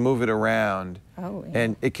 and you can move it around. Oh, yeah.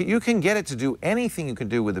 And you can get it to do anything you can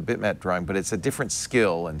do with a bitmap drawing, but it's a different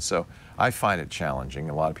skill, and so I find it challenging.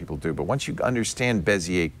 A lot of people do, but once you understand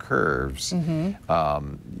Bezier curves,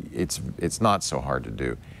 it's not so hard to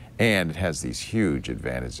do, and it has these huge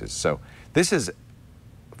advantages. So this is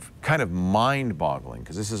kind of mind-boggling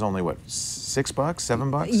because this is only what, $6,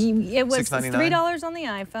 $7? It was $6.99? $3 on the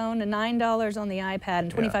iPhone and $9 on the iPad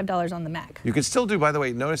and $25 on the Mac. You can still do, by the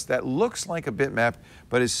way, notice that looks like a bitmap,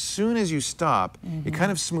 but as soon as you stop, it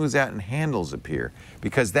kind of smooths out and handles appear,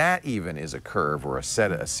 because that even is a curve or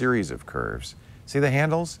a series of curves. See the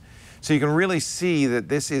handles? So you can really see that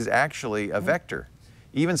this is actually a vector.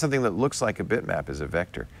 Even something that looks like a bitmap is a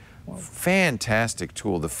vector. Fantastic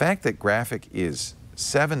tool. The fact that Graphic is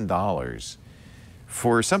 $7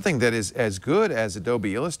 for something that is as good as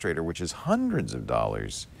Adobe Illustrator, which is hundreds of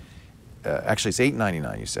dollars. Actually, it's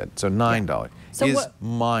 $8.99, you said, so $9. So is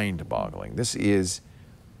mind-boggling. This is,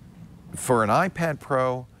 for an iPad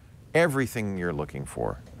Pro, everything you're looking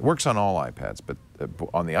for. It works on all iPads, but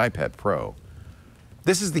on the iPad Pro,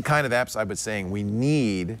 this is the kind of apps I was saying we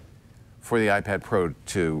need for the iPad Pro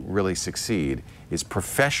to really succeed, is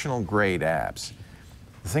professional-grade apps.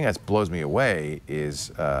 The thing that blows me away is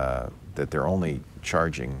that they're only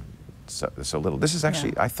charging so little. This is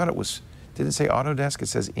actually, I thought it was, did it say Autodesk? It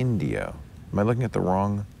says Indio. Am I looking at the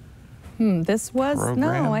wrong This was, program?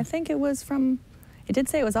 no, I think it was from, it did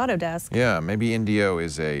say it was Autodesk. Yeah, maybe Indio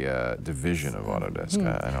is a division of Autodesk.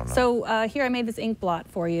 I don't know. So here I made this ink blot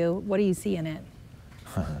for you. What do you see in it?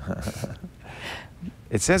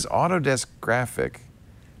 It says Autodesk Graphic,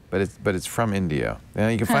 but it's from Indio. Now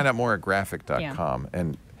you can find out more at graphic.com,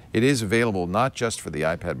 and it is available not just for the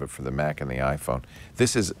iPad but for the Mac and the iPhone.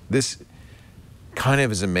 This kind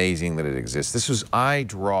of is amazing that it exists. This was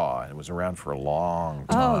iDraw, and it was around for a long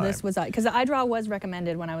time. Oh, this was, because iDraw was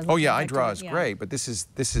recommended when I was. Oh yeah, iDraw is great, but this is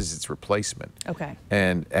its replacement. Okay.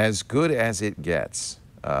 And as good as it gets,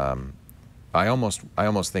 I almost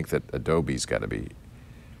think that Adobe's got to be,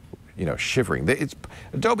 shivering.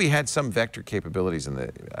 Adobe had some vector capabilities in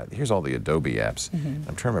the, here's all the Adobe apps. I'm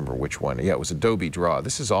trying to remember which one. Yeah, it was Adobe Draw.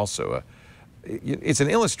 This is also it's an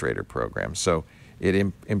Illustrator program, so it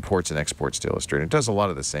imports and exports to Illustrator. It does a lot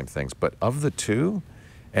of the same things, but of the two,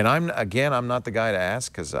 and I'm not the guy to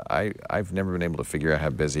ask because I've never been able to figure out how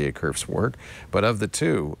Bezier curves work, but of the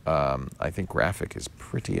two, I think Graphic is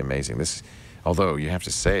pretty amazing. Although you have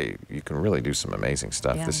to say, you can really do some amazing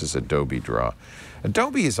stuff. Yeah. This is Adobe Draw.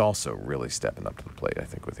 Adobe is also really stepping up to the plate, I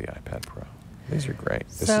think, with the iPad Pro. These are great.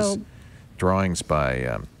 This is drawings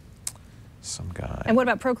by some guy. And what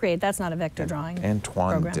about Procreate? That's not a vector drawing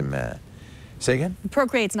Antoine Demet. Say again?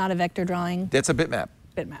 Procreate's not a vector drawing. That's a bitmap.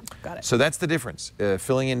 Bitmap, got it. So that's the difference.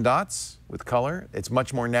 Filling in dots with color, it's a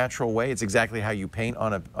much more natural way. It's exactly how you paint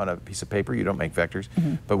on a piece of paper. You don't make vectors.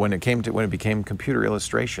 But when it became computer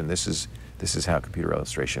illustration, this is how computer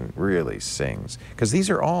illustration really sings. Because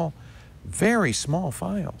these are all very small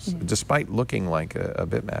files, despite looking like a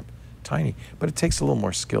bitmap, tiny. But it takes a little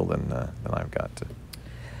more skill than I've got to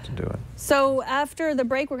do it. So after the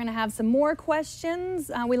break, we're going to have some more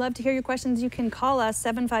questions. We love to hear your questions. You can call us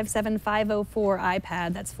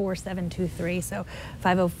 757-504-iPad. That's 4723. So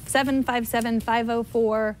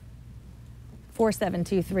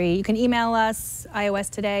 757-504-4723. You can email us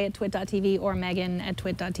iOStoday@twit.tv or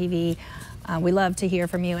Megan@twit.tv. We love to hear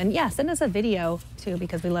from you. And yeah, send us a video too,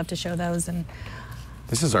 because we love to show those. And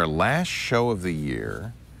This is our last show of the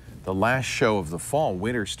year. The last show of the fall.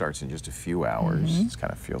 Winter starts in just a few hours. It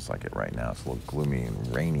kind of feels like it right now. It's a little gloomy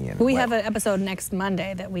and rainy and We wet. have an episode next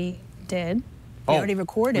Monday that we did. We already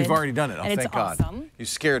recorded. We've already done it. Oh, and thank it's God. awesome. You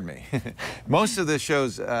scared me. Most of the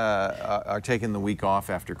shows are taking the week off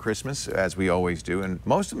after Christmas, as we always do, and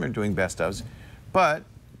most of them are doing best ofs. But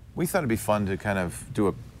we thought it'd be fun to kind of do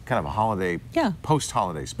a holiday,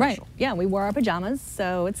 post-holiday special. Right. Yeah, we wore our pajamas,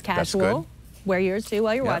 so it's casual. That's good. Wear yours too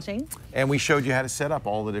while you're watching. And we showed you how to set up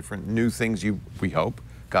all the different new things we hope,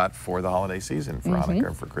 got for the holiday season, for Hanukkah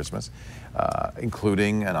and for Christmas,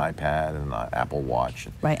 including an iPad and an Apple Watch.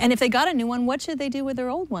 Right. And if they got a new one, what should they do with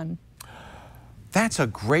their old one? That's a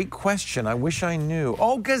great question. I wish I knew.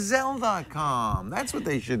 Oh, Gazelle.com. That's what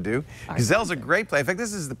they should do. Gazelle's a great place. In fact,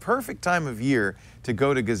 this is the perfect time of year to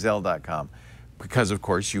go to Gazelle.com. Because, of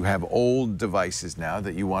course, you have old devices now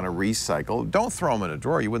that you want to recycle. Don't throw them in a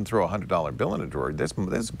drawer. You wouldn't throw a $100 bill in a drawer.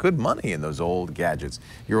 There's good money in those old gadgets.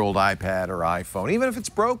 Your old iPad or iPhone, even if it's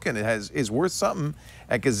broken, it is worth something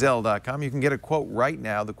at Gazelle.com. You can get a quote right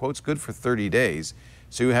now. The quote's good for 30 days.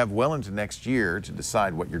 So you have well into next year to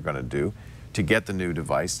decide what you're going to do to get the new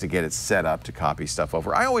device, to get it set up, to copy stuff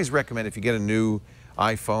over. I always recommend if you get a new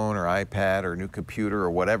iPhone or iPad or a new computer or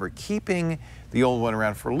whatever, keeping the old one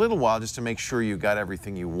around for a little while just to make sure you got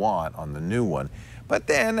everything you want on the new one. But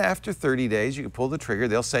then after 30 days, you can pull the trigger.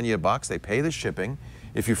 They'll send you a box. They pay the shipping.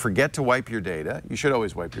 If you forget to wipe your data, you should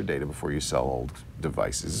always wipe your data before you sell old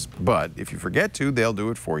devices. But if you forget to, they'll do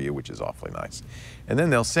it for you, which is awfully nice. And then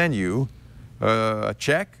they'll send you a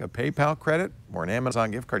check, a PayPal credit, or an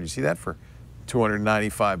Amazon gift card. You see that for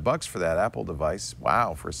 $295 for that Apple device.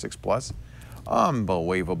 Wow, for a 6 Plus.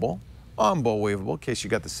 Unbelievable. Unbelievable, in case you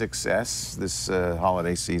got the 6S this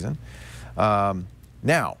holiday season.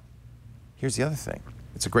 Now, here's the other thing.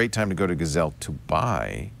 It's a great time to go to Gazelle to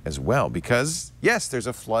buy as well because, yes, there's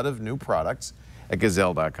a flood of new products at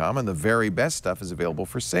Gazelle.com, and the very best stuff is available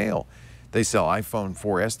for sale. They sell iPhone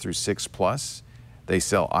 4S through 6 Plus. They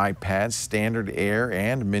sell iPads, standard Air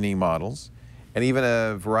and mini models, and even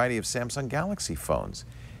a variety of Samsung Galaxy phones.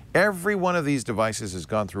 Every one of these devices has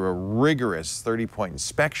gone through a rigorous 30-point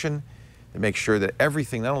inspection to make sure that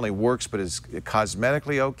everything not only works but is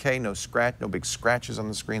cosmetically okay, no big scratches on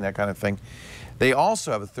the screen, that kind of thing. They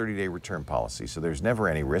also have a 30-day return policy, so there's never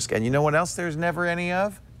any risk. And you know what else there's never any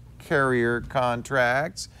of? Carrier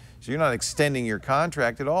contracts. So you're not extending your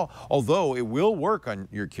contract at all, although it will work on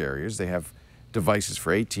your carriers. They have devices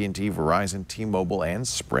for AT&T, Verizon, T-Mobile, and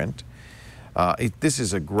Sprint. This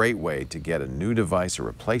is a great way to get a new device, a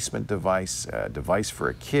replacement device, a device for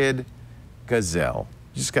a kid. Gazelle.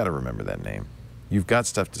 You just got to remember that name. You've got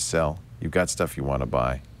stuff to sell. You've got stuff you want to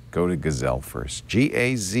buy. Go to Gazelle first.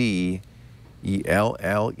 GAZELLE.com.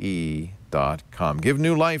 Give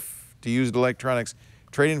new life to used electronics.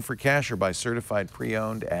 Trade in for cash or buy certified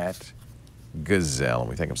pre-owned at Gazelle. And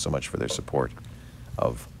we thank them so much for their support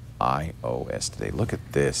of iOS today. Look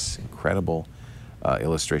at this incredible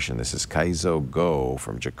illustration. This is Kaizo Go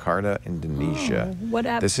from Jakarta, Indonesia. Oh, what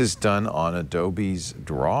app? This is done on Adobe's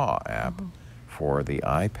Draw app for the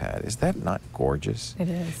iPad. Is that not gorgeous? It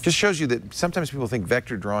is. Just shows you that sometimes people think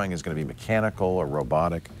vector drawing is going to be mechanical or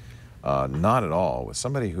robotic. Not at all. With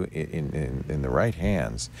somebody who in the right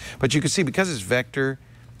hands. But you can see because it's vector,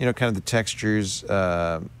 you know, kind of the textures,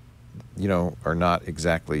 you know, are not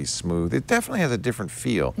exactly smooth. It definitely has a different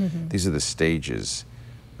feel. These are the stages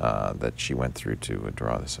that she went through to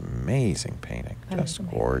draw this amazing painting. Just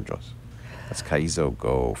gorgeous. That's Kaizo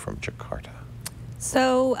Go from Jakarta.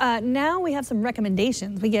 So now we have some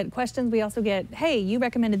recommendations. We get questions. We also get, hey, you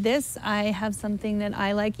recommended this. I have something that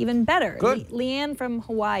I like even better. Good. Leanne from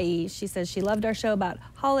Hawaii, she says she loved our show about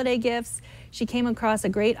holiday gifts. She came across a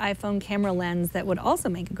great iPhone camera lens that would also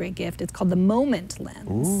make a great gift. It's called the Moment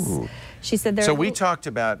lens. Ooh. She said there. So we talked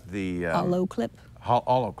about the Holo clip.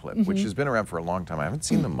 Holo clip, which has been around for a long time. I haven't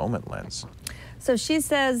seen the Moment lens. So she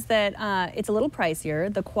says that it's a little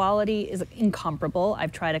pricier. The quality is incomparable.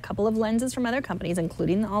 I've tried a couple of lenses from other companies,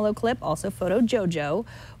 including the Holo clip, also Photo Jojo.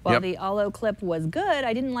 While the Holo clip was good,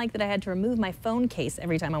 I didn't like that I had to remove my phone case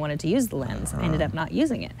every time I wanted to use the lens. I ended up not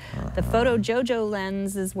using it. The Photo Jojo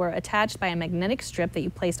lenses were attached by a magnetic strip that you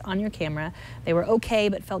placed on your camera. They were okay,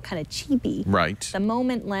 but felt kind of cheapy. Right. The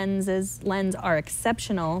Moment lens are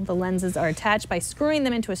exceptional. The lenses are attached by screwing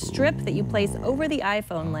them into a strip that you place over the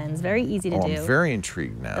iPhone lens. Very easy to do. I'm very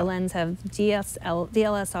intrigued now. The lens have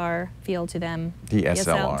DSLR feel to them.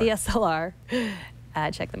 DSLR. DSLR.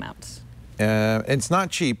 Check them out. It's not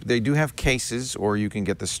cheap. They do have cases, or you can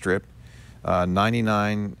get the strip.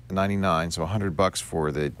 $99.99, so $100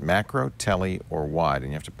 for the macro, tele, or wide,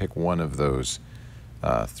 and you have to pick one of those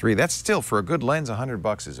 3. That's still, for a good lens,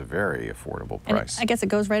 $100 is a very affordable price. And I guess it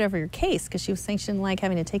goes right over your case, because she was saying she didn't like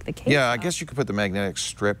having to take the case Yeah, off. I guess you could put the magnetic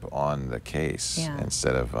strip on the case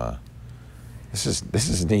instead of. This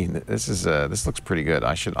is neat. This looks pretty good.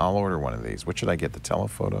 I'll order one of these. What should I get? The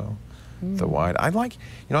telephoto, the wide. I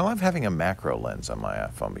love having a macro lens on my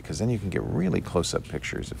iPhone, because then you can get really close-up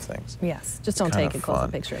pictures of things. Yes, just don't take a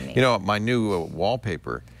close-up picture of me. You know, my new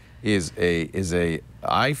wallpaper is a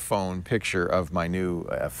iPhone picture of my new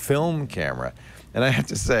film camera, and I have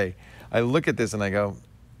to say, I look at this and I go,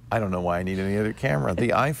 I don't know why I need any other camera. The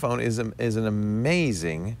iPhone is an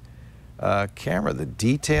amazing camera. The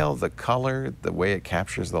detail, the color, the way it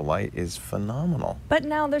captures the light is phenomenal. But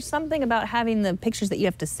now there's something about having the pictures that you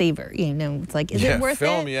have to savor. You know, it's like, is it worth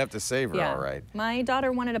film it? You have to savor, all right. My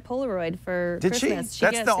daughter wanted a Polaroid for Christmas.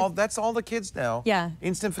 Did she? That's all the kids now. Yeah.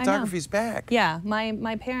 Instant photography's back. Yeah,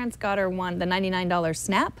 my parents got her the $99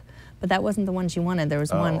 Snap, but that wasn't the one she wanted. There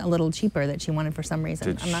was one a little cheaper that she wanted for some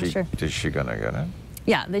reason. I'm not sure. Is she gonna get it?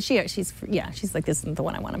 Yeah, she's like, this isn't the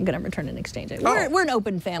one I want. I'm going to return and exchange it. We're an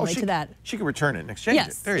open family to that. She can return it and exchange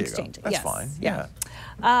it. There you go. That's yes. fine. Yeah.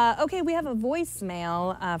 Okay, we have a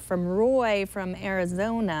voicemail from Roy from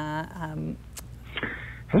Arizona.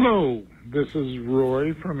 Hello, this is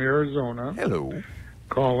Roy from Arizona. Hello.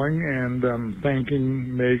 Calling and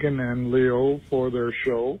thanking Megan and Leo for their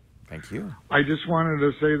show. Thank you. I just wanted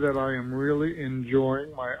to say that I am really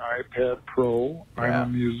enjoying my iPad Pro. I'm a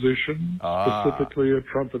musician, specifically a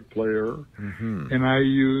trumpet player, and I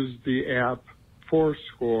use the app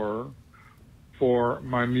Fourscore for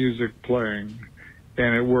my music playing,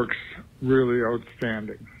 and it works really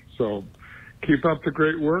outstanding. So keep up the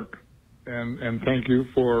great work, and thank you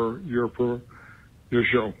for your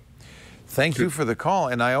show. Thank you for the call,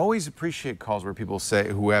 and I always appreciate calls where people say,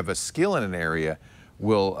 who have a skill in an area,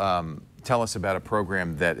 will tell us about a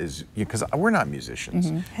program that is, because we're not musicians.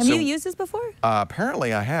 Have you used this before?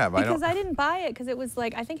 Apparently I have. Because I didn't buy it because it was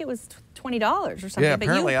like, I think it was $20 or something. Yeah, but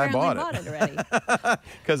you apparently I bought it already.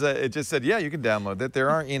 Because it just said, yeah, you can download that. There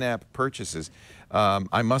are in-app purchases.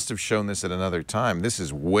 I must have shown this at another time. This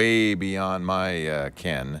is way beyond my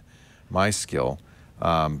my skill.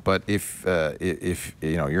 But if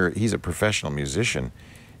you know, he's a professional musician,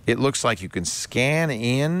 it looks like you can scan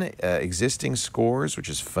in existing scores, which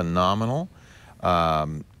is phenomenal.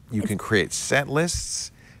 You can create set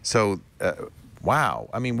lists. So, wow.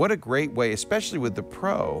 I mean, what a great way, especially with the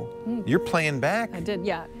Pro. You're playing back. I did,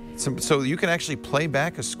 yeah. So you can actually play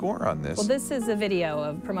back a score on this. Well, this is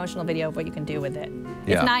a promotional video of what you can do with it.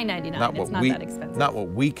 It's $9.99. It's not that expensive. Not what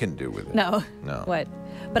we can do with it. No. No. What?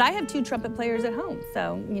 But I have 2 trumpet players at home,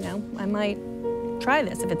 so, you know, I might try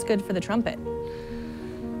this if it's good for the trumpet.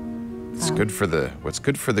 It's good for what's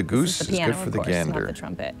good for the goose is good for the gander. Not the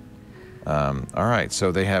trumpet. All right,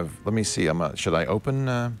 so they have, let me see, should I open?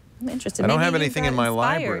 I'm interested. I don't Maybe have anything in my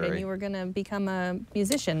library. And you were going to become a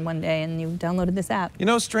musician one day and you downloaded this app. You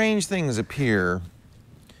know, strange things appear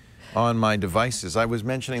on my devices. I was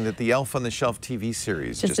mentioning that the Elf on the Shelf TV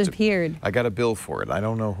series just appeared. I got a bill for it. I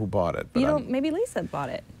don't know who bought it. But maybe Lisa bought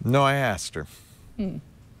it. No, I asked her.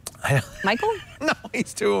 Michael? No,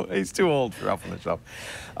 he's too old for Elf on the Shelf.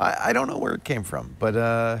 I don't know where it came from,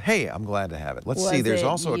 but hey, I'm glad to have it. Let's see. There's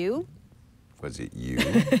also you? Was it you?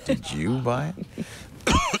 Did you buy it?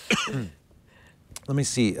 Let me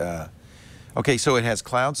see. Okay, so it has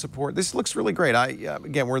cloud support. This looks really great.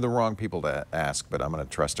 Again, we're the wrong people to ask, but I'm going to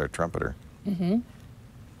trust our trumpeter.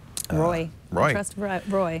 Roy. Roy. I trust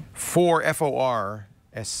Roy. Fourscore.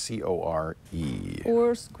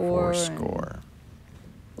 Fourscore.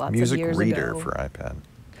 Lots Music of years reader ago. for iPad.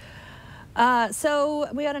 So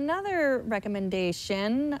we got another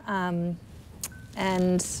recommendation, and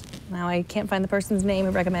now I can't find the person's name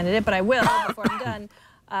who recommended it, but I will before I'm done.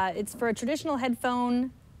 It's for a traditional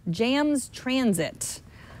headphone, Jams Transit.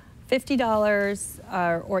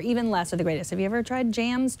 $50 or even less are the greatest. Have you ever tried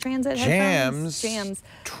Jams Transit headphones? Jams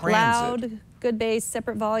Transit. Loud, good bass,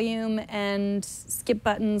 separate volume, and skip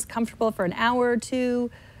buttons, comfortable for an hour or two.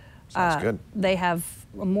 Sounds good. They have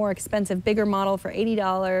a more expensive, bigger model for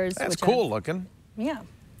 $80. That's cool looking. Yeah,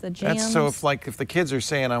 the Jams. That's so if the kids are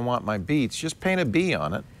saying I want my Beats, just paint a B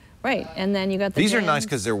on it. Right, and then you got the These Jams. are nice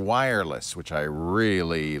because they're wireless, which I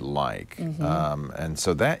really like. And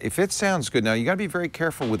so that, if it sounds good, now you got to be very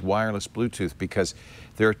careful with wireless Bluetooth because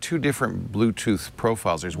there are 2 different Bluetooth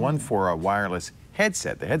profiles. There's one for a wireless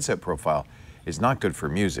headset. The headset profile is not good for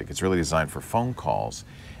music. It's really designed for phone calls.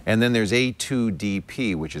 And then there's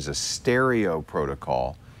A2DP, which is a stereo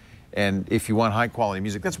protocol. And if you want high quality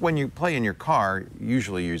music, that's when you play in your car,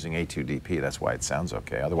 usually using A2DP. That's why it sounds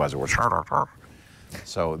okay. Otherwise it was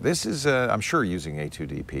So this is, I'm sure, using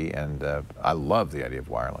A2DP, and I love the idea of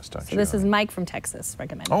wireless, don't you? So this is Mike from Texas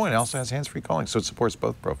recommending. Oh, and it also has hands-free calling, so it supports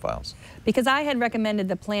both profiles. Because I had recommended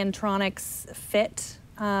the Plantronics Fit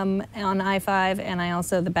on i5, and I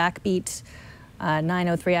also the Backbeat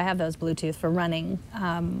 903. I have those Bluetooth for running.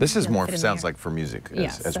 This is more, sounds like for music,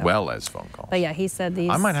 as well as phone calls. But yeah, he said these.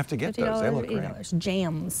 I might have to get those. They look great.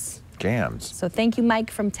 Jams. Jams. So thank you, Mike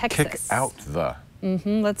from Texas. Kick out the.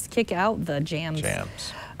 Let's kick out the jams.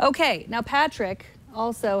 Jams. Okay, now Patrick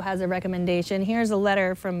also has a recommendation. Here's a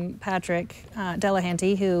letter from Patrick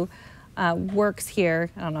Delahanty, who works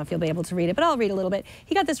here. I don't know if you'll be able to read it, but I'll read a little bit.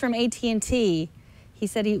 He got this from AT&T. He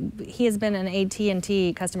said he has been an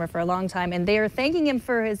AT&T customer for a long time, and they are thanking him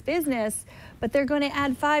for his business, but they're going to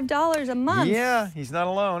add $5 a month. Yeah, he's not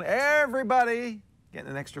alone. Everybody getting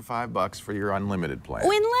an extra $5 for your unlimited plan.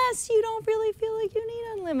 Unless you don't really feel like you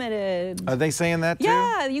need unlimited. Are they saying that too?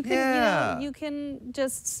 Yeah, you can. Yeah. You can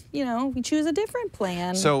just choose a different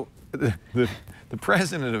plan. So the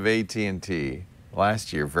president of AT&T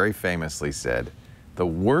last year very famously said the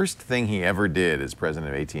worst thing he ever did as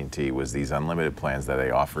president of AT&T was these unlimited plans that they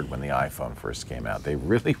offered when the iPhone first came out. They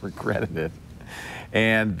really regretted it.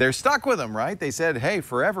 And they're stuck with them, right? They said, hey,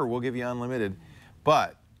 forever we'll give you unlimited.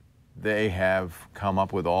 But they have come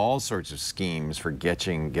up with all sorts of schemes for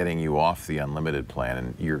getting you off the unlimited plan,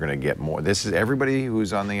 and you're going to get more. This is everybody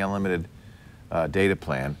who's on the unlimited data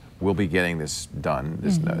plan will be getting this done.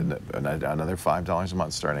 This, another $5 a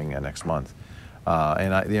month starting next month.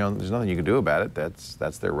 And there's nothing you can do about it.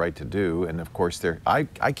 That's their right to do. And of course, I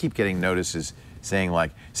keep getting notices saying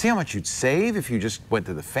like, see how much you'd save if you just went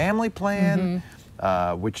to the family plan,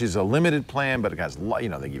 which is a limited plan, but it has,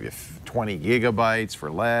 they give you 20 gigabytes for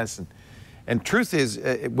less. And truth is,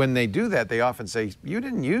 when they do that, they often say, you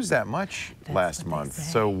didn't use that much last month,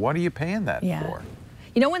 so what are you paying that for?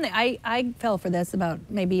 You know, when I fell for this about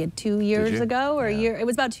maybe 2 years ago, or a year, it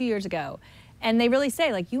was about 2 years ago. And they really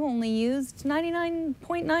say, like, you only used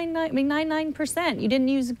 99.99%. You didn't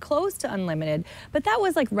use close to unlimited. But that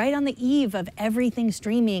was like right on the eve of everything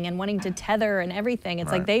streaming and wanting to tether and everything.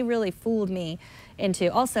 It's like they really fooled me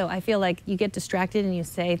into. Also, I feel like you get distracted and you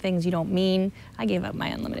say things you don't mean. I gave up my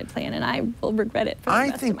unlimited plan and I will regret it for the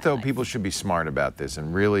rest of my life. People should be smart about this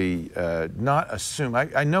and really not assume.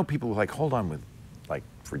 I know people like hold on with, like,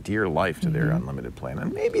 for dear life to their unlimited plan.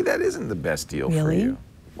 And maybe that isn't the best deal for you.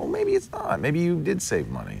 Well, maybe it's not. Maybe you did save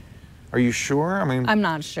money. Are you sure? I mean, I'm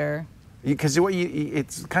not sure. Because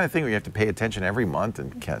it's the kind of thing where you have to pay attention every month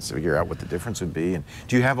and kind of figure out what the difference would be. And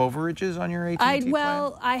do you have overages on your AT&T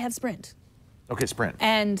plan? I have Sprint. Okay, Sprint.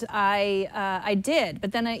 And I did,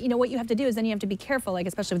 but then what you have to do is then you have to be careful, like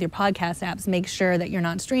especially with your podcast apps, make sure that you're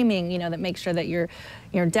not streaming, that make sure that you're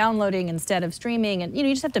downloading instead of streaming, and you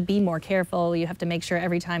just have to be more careful. You have to make sure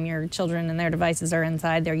every time your children and their devices are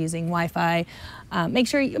inside, they're using Wi-Fi. Make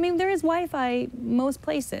sure. There is Wi-Fi most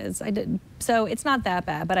places. So it's not that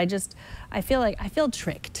bad, but I feel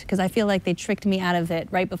tricked because I feel like they tricked me out of it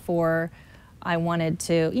right before I wanted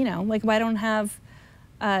to. Like I don't have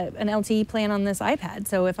an LTE plan on this iPad,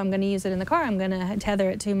 so if I'm going to use it in the car, I'm going to tether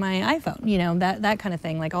it to my iPhone. That kind of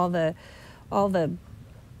thing. Like all the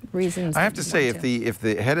reasons. I have to say, if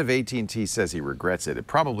the head of AT&T says he regrets it, it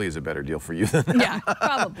probably is a better deal for you than that. Yeah,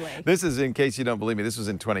 probably. This is, in case you don't believe me, this was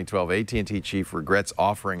in 2012. AT&T chief regrets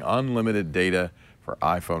offering unlimited data for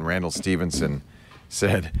iPhone. Randall Stevenson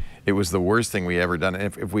said it was the worst thing we ever done.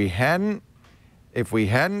 And if we hadn't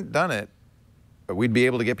done it, we'd be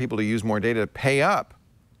able to get people to use more data to pay up,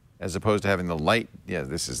 as opposed to having the light,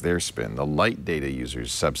 this is their spin, the light data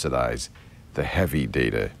users subsidize the heavy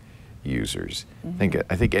data users. I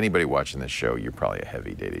think anybody watching this show, you're probably a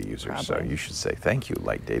heavy data user, so you should say thank you,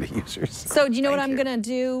 light data users. So do you know what I'm going to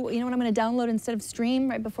do? You know what I'm going to download instead of stream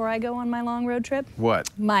right before I go on my long road trip?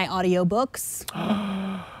 What? My audiobooks.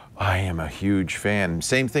 I am a huge fan.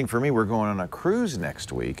 Same thing for me. We're going on a cruise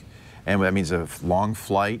next week, and that means a long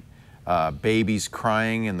flight. Babies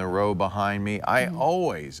crying in the row behind me. I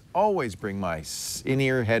always bring my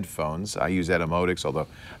in-ear headphones. I use Etymotix, although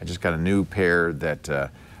I just got a new pair that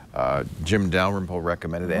Jim Dalrymple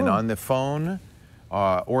recommended. And on the phone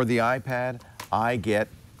or the iPad, I get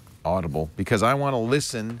Audible because I want to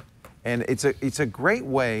listen, and it's a great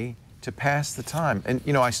way to pass the time. And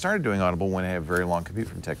I started doing Audible when I had a very long commute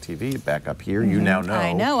from Tech TV back up here. You now know.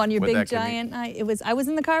 I know, on your big giant. I was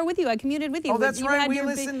in the car with you. I commuted with you. Oh, that's right. We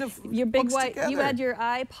listened to your big books white. together. You had your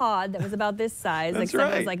iPod that was about this size. That's like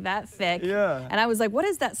right. It was like that thick. Yeah. And I was like, what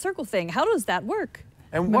is that circle thing? How does that work?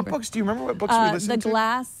 And what books do you remember? What books we listened to? The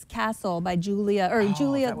Glass Castle by Julia, or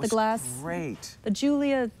Julia that was the Glass. Great. The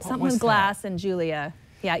Julia, something was with glass and Julia.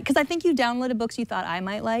 Yeah, because I think you downloaded books you thought I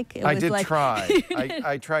might like. I did try.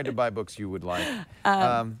 I tried to buy books you would like.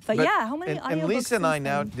 But yeah, how many audiobooks? And Lisa and I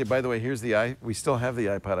now, by the way, here's we still have the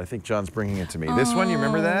iPod. I think John's bringing it to me. This one, you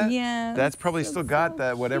remember that? Yeah. That's probably still got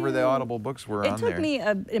that, whatever the Audible books were on there. It took me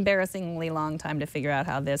an embarrassingly long time to figure out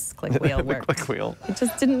how this click wheel worked. The click wheel. It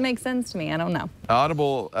just didn't make sense to me. I don't know.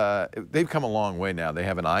 Audible, they've come a long way now. They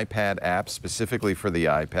have an iPad app specifically for the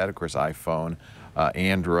iPad, of course, iPhone,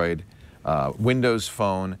 Android, Windows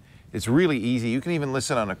Phone. It's really easy. You can even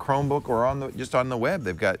listen on a Chromebook or just on the web.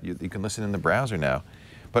 They've got you can listen in the browser now.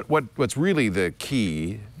 But what's really the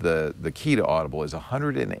key to Audible is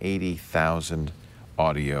 180,000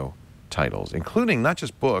 audio titles, including not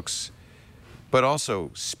just books, but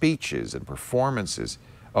also speeches and performances.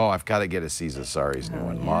 Oh, I've got to get Aziz Ansari's new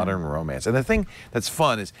one, Modern Romance. And the thing that's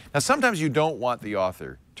fun is, now sometimes you don't want the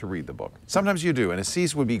author to read the book. Sometimes you do, and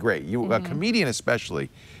Aziz would be great. A comedian especially,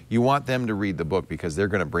 you want them to read the book because they're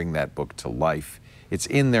going to bring that book to life. It's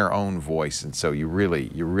in their own voice, and so you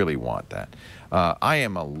really want that. I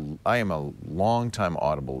am a long-time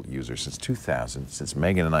Audible user since 2000, since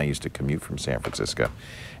Megan and I used to commute from San Francisco,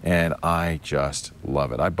 and I just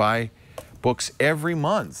love it. I buy books every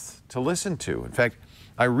month to listen to. In fact,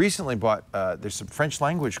 I recently bought, there's some French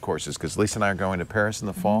language courses because Lisa and I are going to Paris in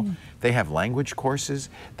the fall. They have language courses.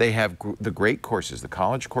 They have the great courses, the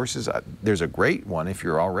college courses. There's a great one if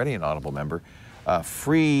you're already an Audible member,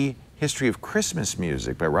 free History of Christmas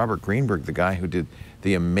Music by Robert Greenberg, the guy who did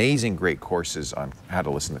the amazing great courses on how to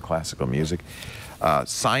listen to classical music.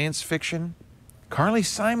 Science fiction. Carly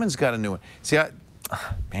Simon's got a new one. See,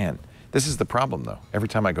 man, this is the problem, though. Every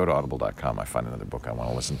time I go to audible.com, I find another book I want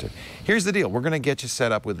to listen to. Here's the deal. We're going to get you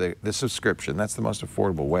set up with the subscription. That's the most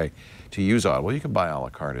affordable way to use Audible. You can buy a la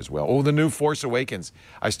carte as well. Oh, the new Force Awakens.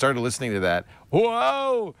 I started listening to that.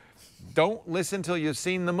 Whoa! Don't listen till you've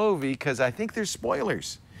seen the movie, because I think there's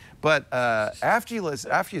spoilers. But after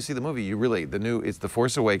you see the movie, it's The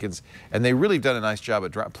Force Awakens, and they really done a nice job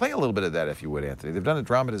of play a little bit of that, if you would, Anthony. They've done a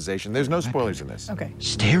dramatization. There's no spoilers in this. Okay.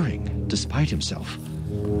 Staring despite himself.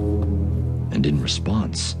 And in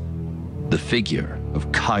response, the figure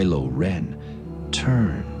of Kylo Ren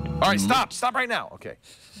turned. All right, stop right now. Okay.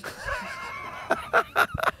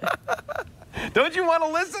 Don't you want to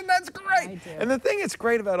listen? That's great. I do. And the thing that's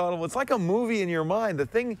great about Audible, it's like a movie in your mind. The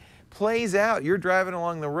thing plays out. You're driving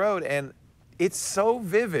along the road, and it's so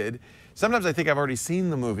vivid. Sometimes I think I've already seen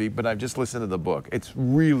the movie, but I've just listened to the book. It's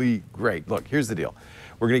really great. Look, here's the deal.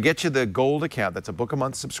 We're going to get you the Gold account. That's a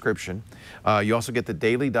book-a-month subscription. You also get the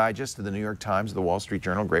Daily Digest of the New York Times, the Wall Street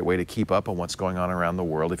Journal. Great way to keep up on what's going on around the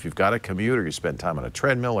world. If you've got a commute, or you spend time on a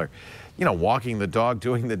treadmill, or walking the dog,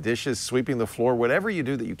 doing the dishes, sweeping the floor, whatever you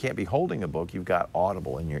do that you can't be holding a book, you've got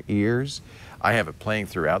Audible in your ears. I have it playing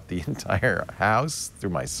throughout the entire house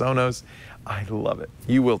through my Sonos. I love it.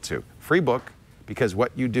 You will too. Free book, because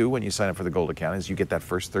what you do when you sign up for the Gold account is you get that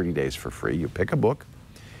first 30 days for free. You pick a book,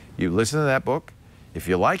 you listen to that book. If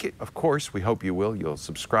you like it, of course, we hope you will. You'll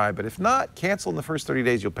subscribe. But if not, cancel in the first 30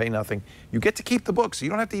 days. You'll pay nothing. You get to keep the book, so you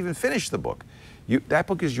don't have to even finish the book. That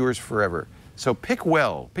book is yours forever. So pick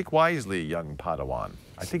well, pick wisely, young Padawan.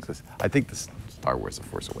 I think the Star Wars: The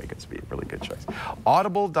Force Awakens would be a really good choice.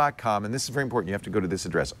 Audible.com, and this is very important. You have to go to this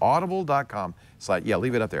address, audible.com/, yeah,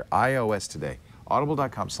 leave it up there, iOS Today.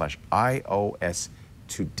 Audible.com/iOS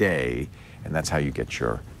Today, and that's how you get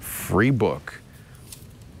your free book.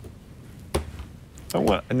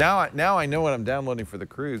 Oh, now I know what I'm downloading for the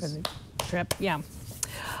cruise. Trip, yeah.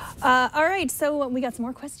 All right, so we got some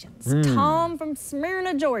more questions. Tom from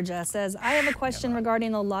Smyrna, Georgia says, I have a question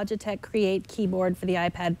regarding the Logitech Create keyboard for the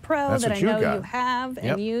iPad Pro that I know you have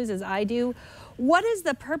and use as I do. What is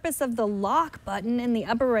the purpose of the lock button in the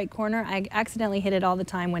upper right corner? I accidentally hit it all the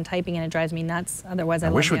time when typing and it drives me nuts. Otherwise,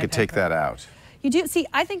 I wish we could take that out. You do? See,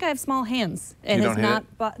 I think I have small hands. And you don't hit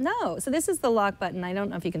it? No, so this is the lock button. I don't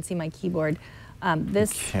know if you can see my keyboard. There it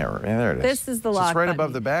is. This is the lock It's right button.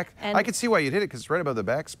 above the back. And I can see why you'd hit it because it's right above the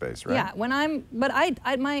backspace, right? Yeah,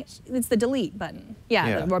 it's the delete button.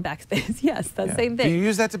 Yeah, or backspace. Yes, that's the same thing. Do you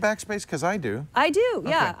use that to backspace? Because I do. I do,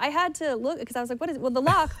 yeah. Okay. I had to look because I was like, what is it? Well, the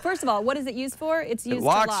lock, first of all, what is it used for? It's used to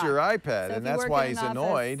lock. It locks your iPad, so and that's why he's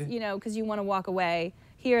annoyed. Because you want to walk away.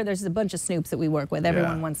 Here, there's a bunch of snoops that we work with.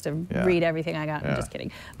 Everyone wants to read everything I got. I'm just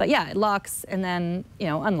kidding. But yeah, it locks and then,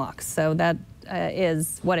 unlocks. So that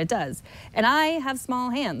is what it does. And I have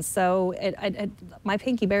small hands, so my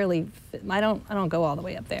pinky barely, I don't go all the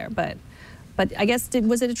way up there. But I guess,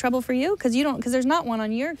 was it a trouble for you? Because there's not one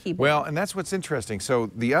on your keyboard. Well, and that's what's interesting.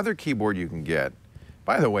 So the other keyboard you can get,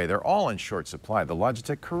 by the way, they're all in short supply. The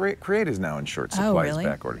Logitech Create is now in short supply. Oh, really?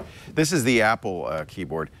 It's back ordered. This is the Apple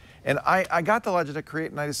keyboard. And I got the Logitech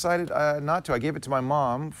Create, and I decided not to. I gave it to my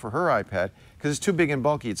mom for her iPad because it's too big and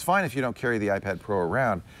bulky. It's fine if you don't carry the iPad Pro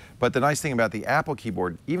around, but the nice thing about the Apple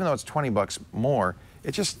keyboard, even though it's 20 bucks more,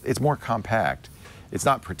 it's more compact. It's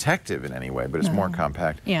not protective in any way, but it's more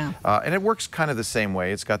compact. Yeah. And it works kind of the same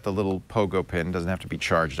way. It's got the little pogo pin. Doesn't have to be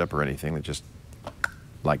charged up or anything. It just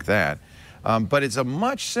like that. But it's a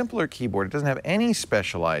much simpler keyboard. It doesn't have any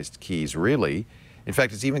specialized keys, really. In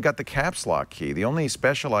fact, it's even got the caps lock key. The only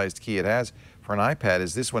specialized key it has for an iPad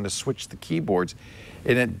is this one to switch the keyboards.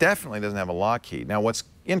 And it definitely doesn't have a lock key. Now, what's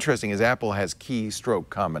interesting is Apple has keystroke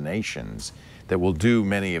combinations that will do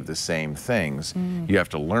many of the same things. You have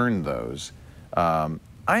to learn those. You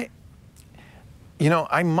know,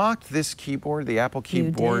 I mocked this keyboard, the Apple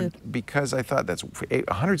keyboard, because I thought that's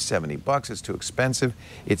 170 bucks. It's too expensive.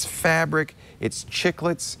 It's fabric. It's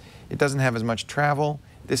chiclets. It doesn't have as much travel.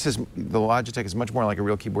 The Logitech is much more like a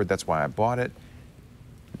real keyboard. That's why I bought it.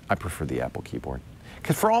 I prefer the Apple keyboard.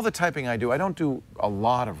 Because for all the typing I do, I don't do a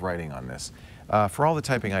lot of writing on this. For all the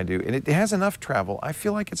typing I do, and it has enough travel, I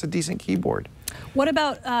feel like it's a decent keyboard. What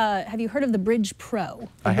about, have you heard of the Bridge Pro?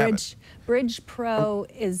 I haven't. Bridge Pro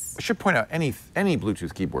is... I should point out, any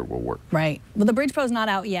Bluetooth keyboard will work. Right. Well, the Bridge Pro is not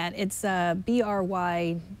out yet. It's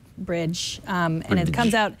BRY Bridge, and it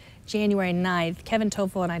comes out January 9th. Kevin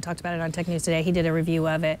Toffel and I talked about it on Tech News Today. He did a review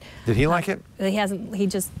of it. Did he like it? He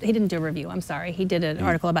didn't do a review, I'm sorry. He did an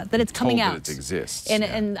article about that it's coming out. That it exists.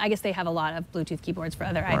 And I guess they have a lot of Bluetooth keyboards for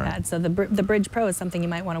other iPads. So the Bridge Pro is something you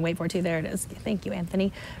might want to wait for too. There it is. Thank you,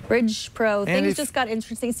 Anthony. Bridge Pro. Things just got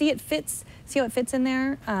interesting. See how it fits in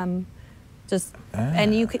there? And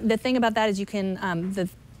the thing about that is you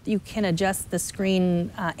can adjust the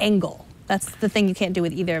screen angle. That's the thing you can't do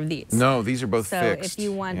with either of these. No, these are both fixed. So if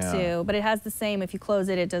you want to, but it has the same. If you close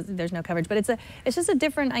it, there's no coverage. But it's just a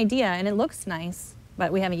different idea, and it looks nice.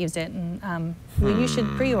 But we haven't used it, and you should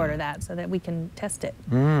pre-order that so that we can test it.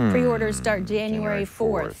 Pre-orders start January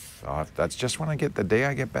 4th. That's just when the day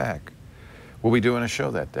I get back. We'll be doing a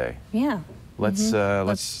show that day. Yeah. Let's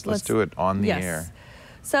do it on the air.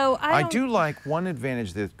 So I do like one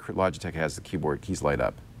advantage that Logitech has: the keyboard keys light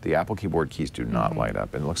up. The Apple keyboard keys do not light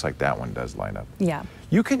up, and it looks like that one does light up. Yeah.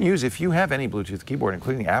 You can use, if you have any Bluetooth keyboard,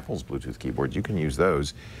 including Apple's Bluetooth keyboards, you can use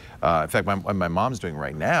those. In fact, what my mom's doing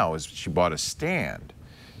right now is she bought a stand.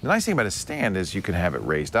 The nice thing about a stand is you can have it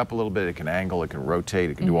raised up a little bit, it can angle, it can rotate,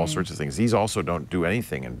 it can do all sorts of things. These also don't do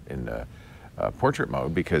anything in portrait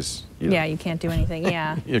mode because you can't do anything.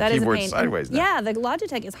 Yeah, your that keyboard's is a pain. sideways now. Yeah, the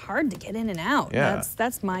Logitech is hard to get in and out. Yeah.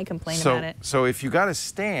 That's my complaint about it. So if you got a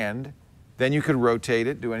stand, then you could rotate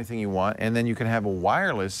it, do anything you want, and then you can have a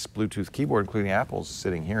wireless Bluetooth keyboard, including Apple's,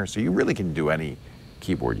 sitting here. So you really can do any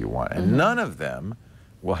keyboard you want. And none of them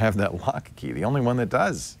will have that lock key. The only one that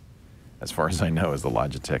does, as far as I know, is the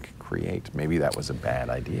Logitech Create. Maybe that was a bad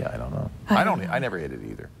idea. I don't know. I never hit it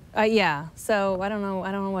either. Yeah. So I don't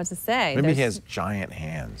know what to say. Maybe he has giant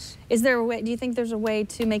hands. Is there a way? Do you think there's a way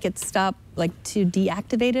to make it stop, like to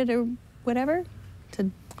deactivate it or whatever?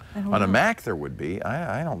 On a Mac, there would be.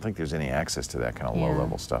 I don't think there's any access to that kind of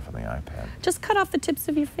low-level stuff on the iPad. Just cut off the tips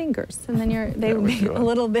of your fingers, and then they would be a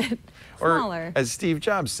little bit smaller. Or, as Steve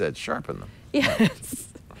Jobs said, sharpen them. Yes.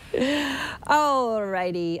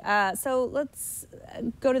 Alrighty. So let's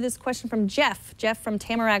go to this question from Jeff. Jeff from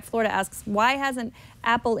Tamarack, Florida asks, why hasn't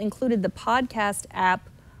Apple included the podcast app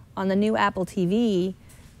on the new Apple TV?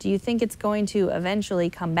 Do you think it's going to eventually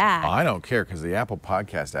come back? I don't care because the Apple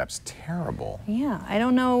Podcast app's terrible. Yeah, I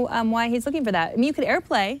don't know why he's looking for that. I mean, you could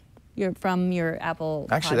AirPlay from your Apple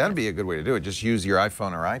Actually, podcast. That'd be a good way to do it. Just use your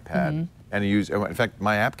iPhone or iPad and use, in fact,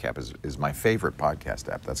 my app cap is my favorite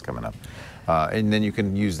podcast app. That's coming up. And then you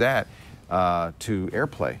can use that to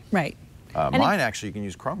AirPlay. Right. Mine, actually, you can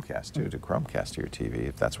use Chromecast, too, to Chromecast to your TV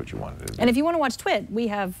if that's what you wanted to do. And if you want to watch Twit, we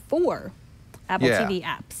have 4 Apple TV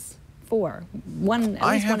apps. 4. At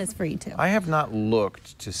least one is free, too. I have not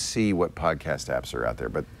looked to see what podcast apps are out there,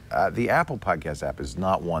 but the Apple Podcast app is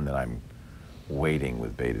not one that I'm waiting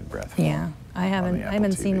with bated breath for. Yeah, I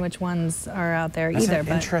haven't seen which ones are out there That's either. An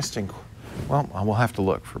interesting. Well, we'll have to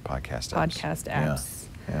look for podcast apps. Podcast apps.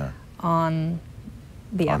 Yeah. On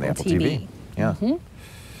the Apple TV. Yeah. More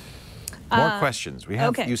questions. We have.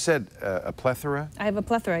 Okay. You said a plethora. I have a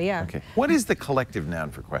plethora. Yeah. Okay. What is the collective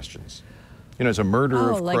noun for questions? You know, it's a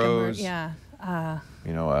murder of crows. You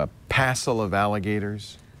know, a passel of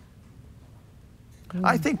alligators.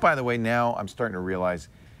 I think, by the way, now I'm starting to realize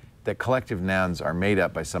that collective nouns are made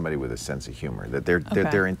up by somebody with a sense of humor. That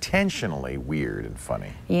they're intentionally weird and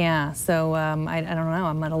funny. Yeah. So I don't know.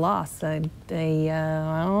 I'm at a loss. I don't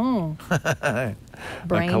know. A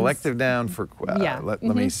collective noun for let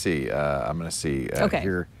me see. I'm going to see. Okay.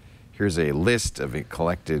 Here's Here's a list of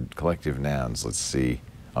collective nouns. Let's see,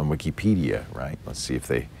 on Wikipedia, right? Let's see if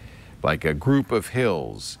they, like a group of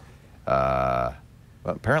hills. Well,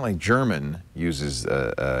 apparently German uses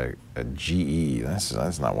a GE.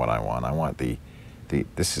 That's not what I want. I want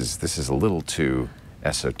this is a little too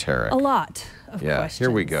esoteric. A lot of questions. Here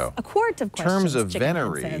we go. A quart of questions. Terms of Chicken Head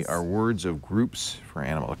venery says. are words of groups for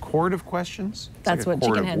animal. A quart of questions? It's That's like what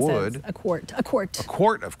Chicken Head wood. says. A quart. A quart. A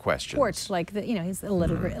quart of questions. Quart, like the, he's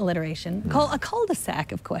alliteration. A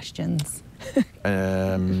cul-de-sac of questions.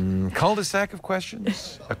 Cul-de-sac of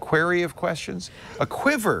questions. A query of questions. A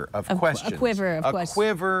quiver of questions. A quiver of questions. A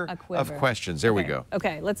quiver of questions. There we go.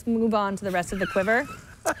 Okay, let's move on to the rest of the quiver.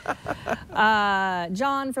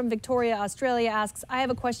 John from Victoria, Australia asks, I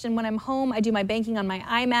have a question. When I'm home, I do my banking on my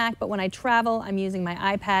iMac, but when I travel, I'm using my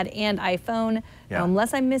iPad and iPhone. Now,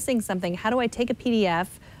 unless I'm missing something, how do I take a PDF,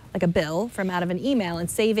 like a bill, from out of an email and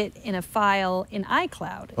save it in a file in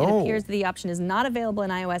iCloud? It appears the option is not available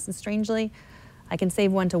in iOS, and strangely, I can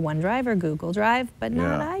save one to OneDrive or Google Drive, but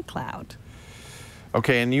not iCloud.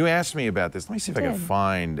 Okay, and you asked me about this. Let me see if I can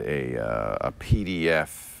find a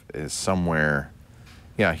PDF somewhere.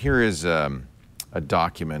 Yeah, here is a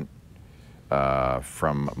document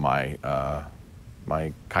from my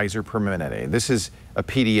Kaiser Permanente. This is a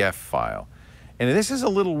PDF file. And this is a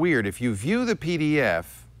little weird. If you view the PDF,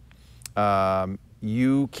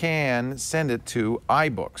 you can send it to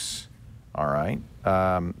iBooks, all right?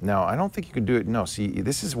 Now, I don't think you can do it. No, see,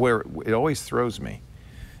 this is where it always throws me.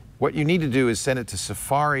 What you need to do is send it to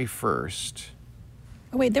Safari first.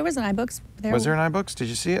 Oh, wait, there was an iBooks. Was there an iBooks? Did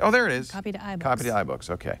you see it? Oh, there it is. Copy to iBooks. Copy to iBooks,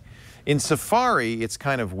 okay. In Safari, it's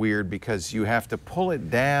kind of weird because you have to pull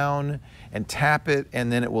it down and tap it,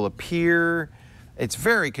 and then it will appear. It's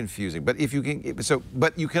very confusing. But if you can,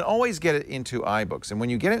 but you can always get it into iBooks, and when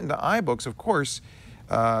you get it into iBooks, of course,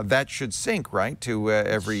 that should sync right to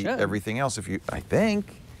everything else. I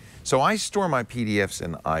think. So I store my PDFs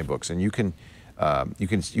in iBooks, and you can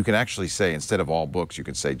actually say, instead of all books, you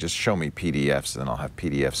can say, just show me PDFs, and then I'll have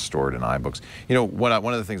PDFs stored in iBooks. You know, one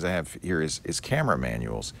of the things I have here is camera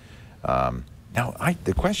manuals. Now,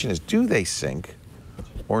 the question is, do they sync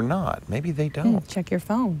or not? Maybe they don't. Check your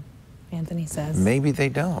phone, Anthony says. Maybe they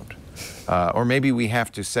don't. Or maybe we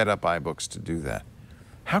have to set up iBooks to do that.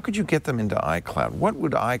 How could you get them into iCloud? What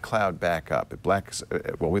would iCloud back up?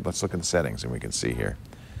 Well, let's look in the settings, and we can see here.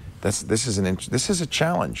 This is a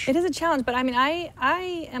challenge. It is a challenge, but I mean,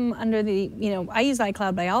 I am under the, I use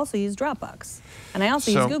iCloud, but I also use Dropbox, and I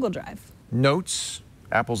also use Google Drive. Notes,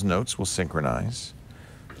 Apple's Notes will synchronize.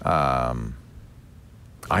 I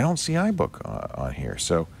don't see iBook on here,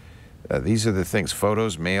 so these are the things: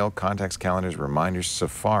 photos, mail, contacts, calendars, reminders,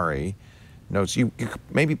 Safari, Notes. You could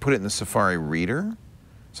maybe put it in the Safari Reader,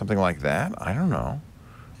 something like that. I don't know.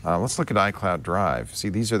 Let's look at iCloud Drive. See,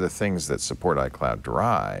 these are the things that support iCloud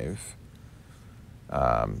Drive.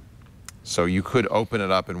 So you could open it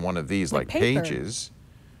up in one of these, like Pages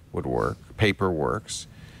would work. Paper works.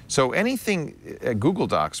 So anything, Google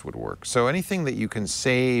Docs would work. So anything that you can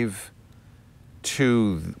save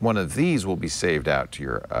to one of these will be saved out to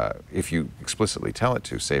your, if you explicitly tell it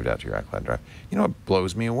to, saved out to your iCloud Drive. You know, it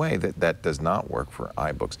blows me away that does not work for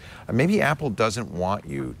iBooks. Maybe Apple doesn't want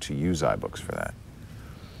you to use iBooks for that,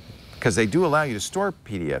 because they do allow you to store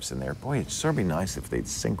PDFs in there. Boy, it'd sort of be nice if they'd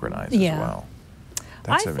synchronize as well.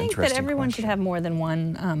 That's I think that everyone should have more than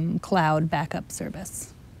one cloud backup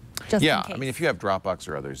service. Just in case. I mean, if you have Dropbox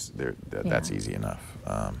or others, that's easy enough.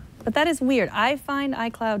 But that is weird. I find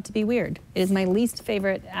iCloud to be weird. It is my least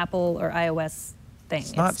favorite Apple or iOS thing.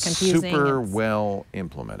 It's not confusing. super well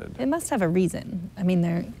implemented. It must have a reason. I mean,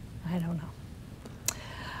 I don't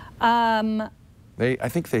know. I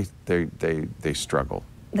think they struggle.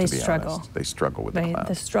 They struggle. They struggle with the cloud.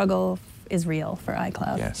 The struggle is real for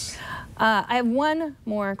iCloud. Yes. I have one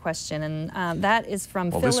more question, and that is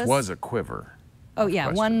from Phyllis. Well, this was a quiver. Oh,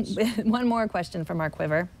 yeah, one more question from our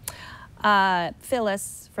quiver.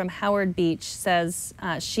 Phyllis from Howard Beach says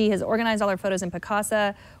she has organized all her photos in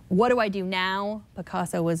Picasa. What do I do now?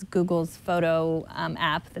 Picasa was Google's photo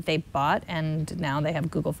app that they bought, and now they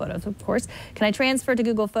have Google Photos, of course. Can I transfer to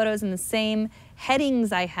Google Photos in the same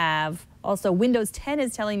headings I have? Also, Windows 10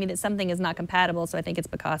 is telling me that something is not compatible, so I think it's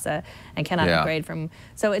Picasa and cannot upgrade from.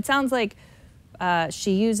 So it sounds like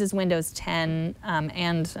she uses Windows 10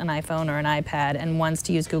 and an iPhone or an iPad and wants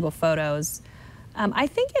to use Google Photos. I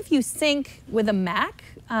think if you sync with a Mac,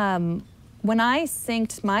 when I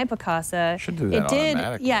synced my Picasa,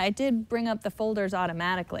 it did bring up the folders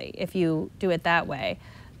automatically if you do it that way.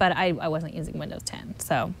 But I wasn't using Windows 10,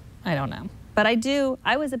 so I don't know. But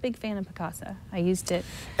I was a big fan of Picasa. I used it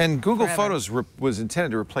And Google forever. Photos was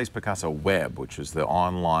intended to replace Picasa Web, which is the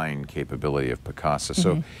online capability of Picasa.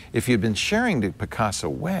 So if you'd been sharing to Picasa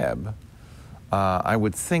Web, I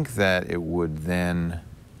would think that it would then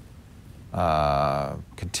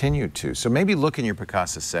continue to. So maybe look in your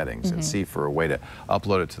Picasa settings and see for a way to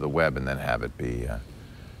upload it to the web and then have it be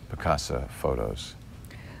Picasa Photos.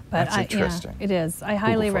 But That's interesting. Yeah, it is. I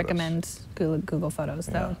highly Photos. recommend Google Photos,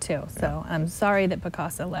 though, too. So I'm sorry that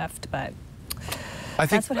Picasa left, but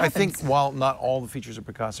that's what happens. I think while not all the features of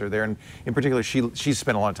Picasa are there, and in particular, she's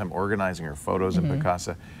spent a lot of time organizing her photos in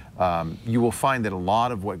Picasa. You will find that a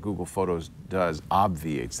lot of what Google Photos does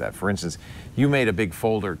obviates that. For instance, you made a big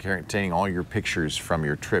folder containing all your pictures from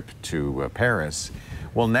your trip to Paris.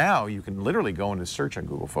 Well, now you can literally go into search on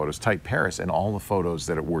Google Photos, type Paris, and all the photos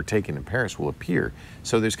that were taken in Paris will appear.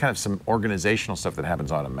 So there's kind of some organizational stuff that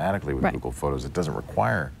happens automatically with Google Photos that doesn't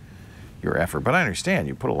require your effort. But I understand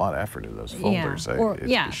you put a lot of effort into those folders.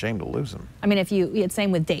 It's a shame to lose them. I mean, it's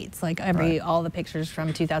same with dates, like all the pictures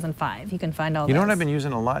from 2005. You can find all. You know what I've been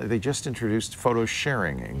using a lot? They just introduced photo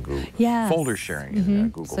sharing in Google. Yes. Folder sharing in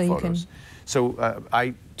Google So Photos. So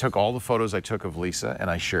I took all the photos I took of Lisa and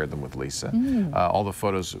I shared them with Lisa. All the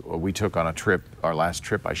photos we took on a trip, our last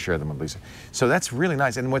trip, I shared them with Lisa. So that's really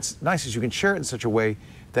nice. And what's nice is you can share it in such a way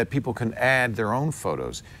that people can add their own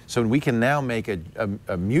photos. So we can now make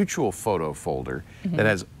a mutual photo folder that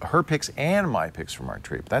has her pics and my pics from our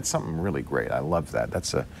trip. That's something really great. I love that.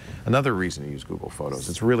 That's another reason to use Google Photos.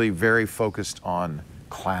 It's really very focused on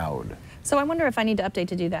cloud. So I wonder if I need to update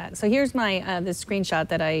to do that. So here's my this screenshot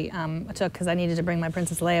that I took because I needed to bring my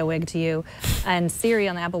Princess Leia wig to you, and Siri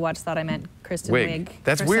on the Apple Watch thought I meant Kristen Wig.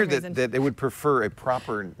 That's weird that they would prefer a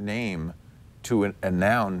proper name to a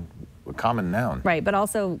noun, a common noun. Right, but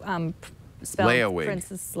also spelled Leia wig.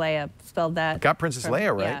 Princess Leia, spelled that. Got Princess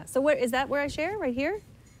Leia, right? Yeah. So is that where I share, right here?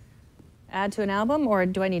 Add to an album, or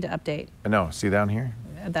do I need to update? No, see down here?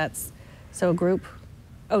 So group,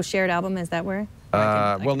 shared album, is that where?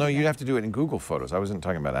 Well, no, you'd have to do it in Google Photos. I wasn't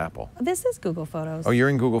talking about Apple. This is Google Photos. Oh, you're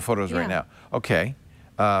in Google Photos right Yeah. now. Okay.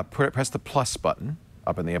 Press the plus button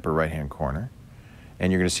up in the upper right-hand corner,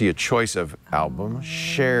 and you're going to see a choice of album,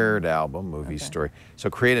 shared album, movie story. So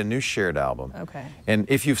create a new shared album. Okay. And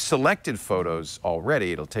if you've selected photos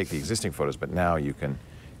already, it'll take the existing photos, but now you can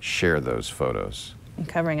share those photos. I'm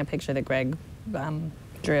covering a picture that Greg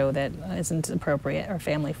drew that isn't appropriate or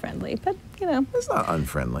family friendly, but you know. It's not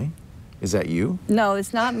unfriendly. Is that you? No,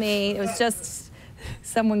 it's not me. It was just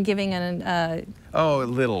someone giving a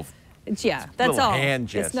little. Yeah, that's little all. hand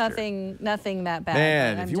gesture. It's nothing that bad.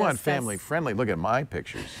 Man, but if you want family friendly, look at my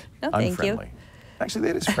pictures. No, thank you. Unfriendly.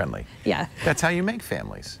 Actually, that is friendly. Yeah. That's how you make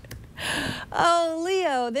families. Oh,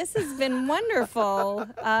 Leo, this has been wonderful.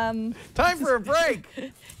 Time for a break.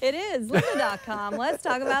 It is. Lynda.com. Let's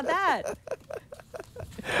talk about that.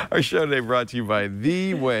 Our show today brought to you by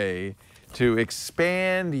The Way to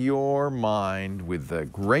expand your mind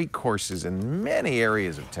with great courses in many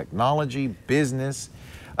areas of technology, business.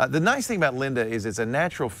 The nice thing about Lynda is it's a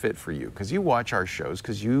natural fit for you because you watch our shows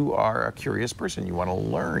because you are a curious person. You want to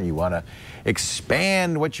learn. You want to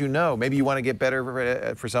expand what you know. Maybe you want to get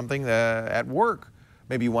better for something at work.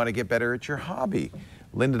 Maybe you want to get better at your hobby.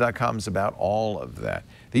 Lynda.com is about all of that.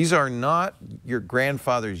 These are not your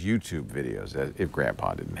grandfather's YouTube videos, if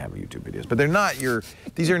Grandpa didn't have YouTube videos. But they're not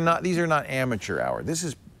these are not amateur hour. This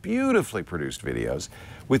is beautifully produced videos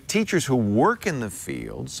with teachers who work in the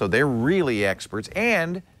field, so they're really experts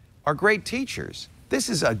and are great teachers. This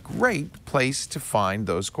is a great place to find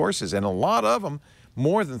those courses, and a lot of them,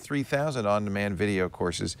 more than 3,000 on-demand video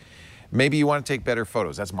courses. Maybe you want to take better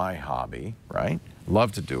photos. That's my hobby, right?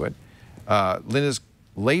 Love to do it. Lynda's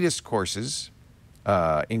latest courses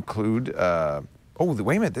include, wait a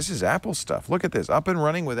minute, this is Apple stuff. Look at this, up and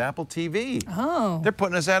running with Apple TV. Oh. They're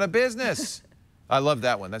putting us out of business. I love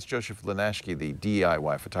that one. That's Joseph Lenashke, the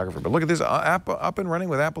DIY photographer. But look at this, up and running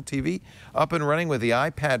with Apple TV, up and running with the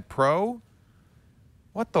iPad Pro.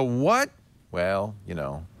 What the what? Well, you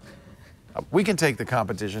know, we can take the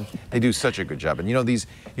competition. They do such a good job. And you know,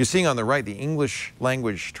 you're seeing on the right, the English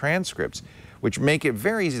language transcripts, which make it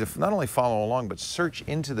very easy to not only follow along, but search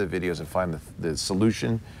into the videos and find the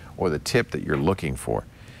solution or the tip that you're looking for.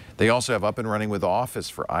 They also have up and running with Office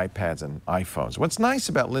for iPads and iPhones. What's nice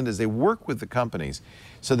about Lynda is they work with the companies,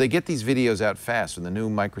 so they get these videos out fast. When the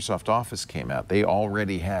new Microsoft Office came out, they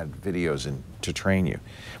already had videos to train you.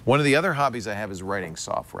 One of the other hobbies I have is writing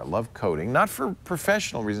software. I love coding, not for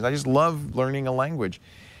professional reasons. I just love learning a language.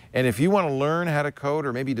 And if you want to learn how to code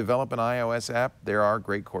or maybe develop an iOS app, there are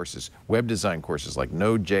great courses, web design courses like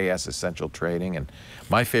Node.js Essential Trading, and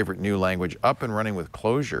my favorite new language, Up and Running with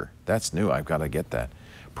Clojure. That's new, I've got to get that.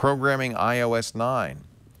 Programming iOS 9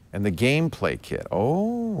 and the Gameplay Kit.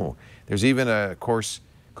 Oh, there's even a course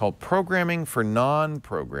called Programming for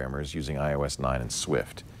Non-Programmers using iOS 9 and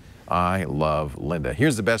Swift. I love Linda.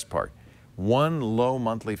 Here's the best part. One low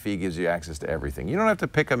monthly fee gives you access to everything. You don't have to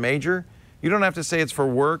pick a major. You don't have to say it's for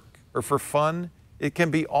work or for fun. It can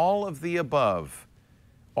be all of the above.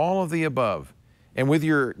 All of the above. And with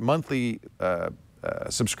your monthly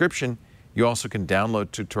subscription, you also can download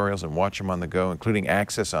tutorials and watch them on the go, including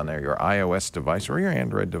access on your iOS device or your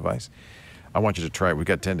Android device. I want you to try it. We've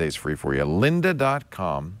got 10 days free for you.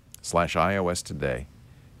 lynda.com/iOS today.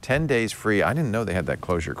 10 days free. I didn't know they had that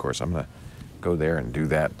Clojure course. I'm going to go there and do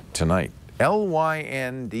that tonight.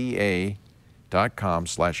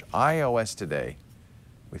 lynda.com/iOS today.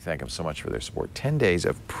 We thank them so much for their support. 10 days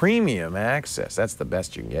of premium access. That's the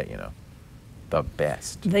best you can get, you know. The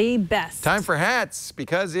best. The best. Time for hats,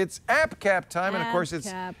 because it's App Cap time. And of course,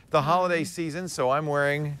 it's the holiday season, so I'm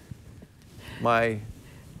wearing my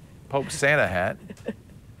Pope Santa hat.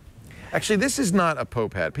 Actually, this is not a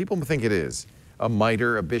Pope hat. People think it is. A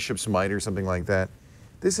mitre, a bishop's mitre, something like that.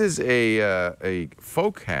 This is a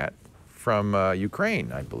folk hat from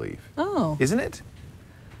Ukraine, I believe. Oh. Isn't it?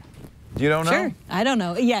 You don't know? Sure. I don't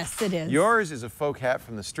know. Yes, it is. Yours is a folk hat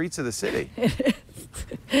from the streets of the city.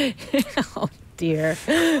 Oh, dear.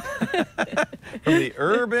 From the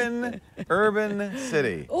urban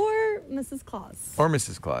city. Or Mrs. Claus. Or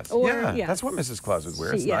Mrs. Claus. Or, yeah, yes. that's what Mrs. Claus would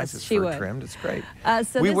wear. It's nice. It's fur trimmed. It's great.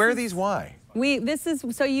 So we wear these. Why? This is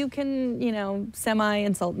so you can, you know,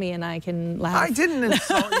 semi-insult me and I can laugh. I didn't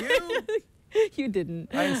insult you. You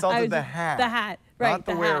didn't. I insulted the hat. The hat, right? Not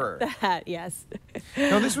the wearer. The hat, yes.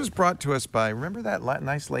 No, this was brought to us by, remember that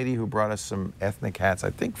nice lady who brought us some ethnic hats, I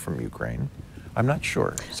think from Ukraine? I'm not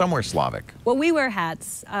sure. Somewhere Slavic. Well, we wear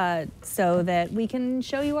hats so that we can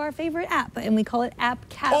show you our favorite app, and we call it App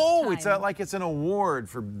Cap. Oh, time. it's like it's an award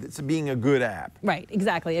for being a good app. Right,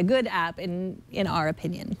 exactly. A good app in our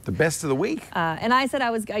opinion. The best of the week. And I said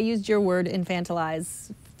I used your word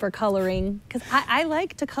infantilize for coloring, because I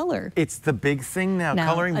like to color. It's the big thing now.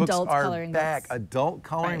 Coloring books are back. Books. Adult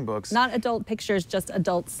coloring books. Not adult pictures, just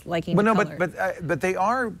adults liking to color. But they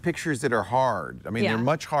are pictures that are hard. I mean, they're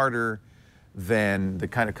much harder than the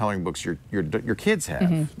kind of coloring books your kids have.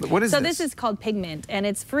 Mm-hmm. What is this? So this is called Pigment, and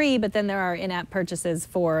it's free, but then there are in-app purchases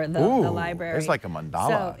for the library. It's like a mandala.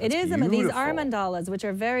 So it is. These are mandalas, which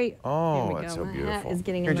are very. Oh, there we go. so beautiful. My hat is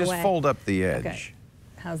getting in the way. Just fold up the edge. Okay.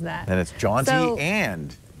 How's that? And it's jaunty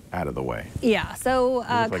and out of the way. Yeah. So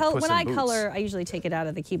when I Boots. color, I usually take it out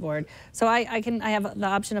of the keyboard. So I have the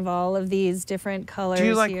option of all of these different colors. Do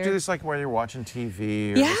you here. do this like while you're watching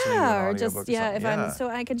TV? Or listening to an or just audiobook so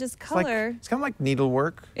I could just color. It's kind of like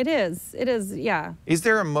needlework. It is. It is. Yeah. Is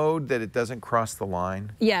there a mode that it doesn't cross the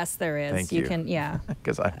line? Yes, there is. Thank you. Can. Yeah.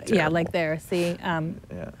 Because like there. See.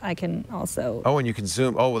 I can also. Oh, and you can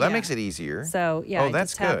zoom. Oh, well, that makes it easier. So yeah. Oh,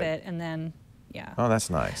 that's just tap good. it and then. Yeah. Oh, that's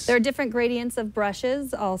nice. There are different gradients of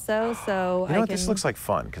brushes also, so you know what, this looks like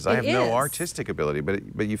fun, because I have no artistic ability,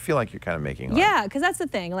 but you feel like you're kind of making art. Yeah, because that's the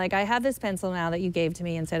thing. Like, I have this pencil now that you gave to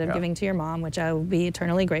me instead of giving to your mom, which I will be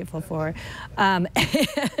eternally grateful for. And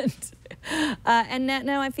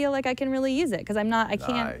now I feel like I can really use it, because I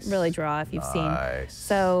can't really draw, if you've seen.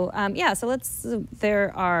 So, so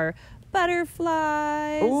there are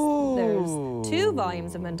butterflies. Ooh. There's 2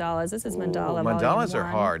 volumes of mandalas. This is mandala volume 1. Mandalas are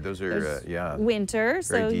hard. Those are, winter.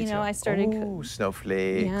 So, I started. Oh,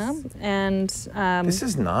 snowflakes. Yeah. And. This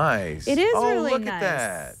is nice. It is really nice. Oh, look at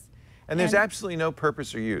that. And there's absolutely no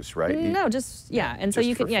purpose or use, right? No, just, and so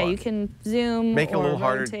you can zoom, make it a little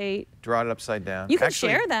harder, rotate. Draw it upside down. You can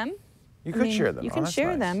share them. You could share them. You can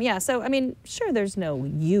share them, yeah. So, sure, there's no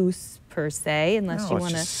use per se, unless you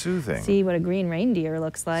want to see what a green reindeer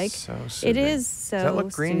looks like. So soothing. It is so Does that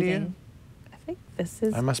look green soothing. to you? I think this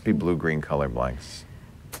is. I must be blue-green colorblind.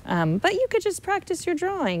 But you could just practice your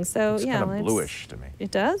drawing. So it's kind of bluish to me.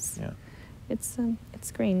 It does? Yeah. It's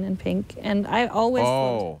green and pink, and I always.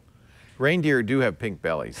 Oh. Reindeer do have pink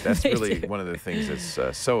bellies. That's really one of the things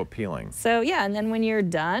that's so appealing. So yeah, and then when you're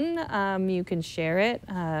done, you can share it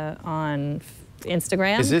on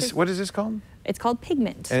Instagram. What is this called? It's called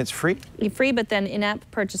Pigment. And it's free? Free, but then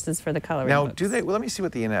in-app purchases for the coloring books. Well, let me see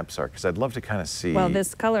what the in-apps are, because I'd love to kind of see. Well,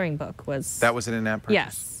 this coloring book was. That was an in-app purchase?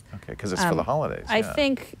 Yes. Okay, because it's for the holidays. I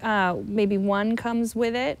think maybe one comes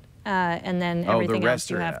with it, and then everything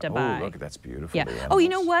else you have to buy. Oh, look, that's beautiful. Yeah. Oh, you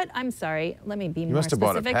know what? I'm sorry. Let me be more specific. You must have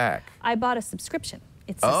bought a pack. I bought a subscription.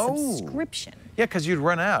 It's a subscription. Yeah, because you'd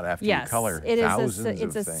run out after you color thousands of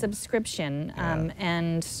things. It's a subscription,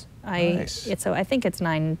 and Nice. so I think it's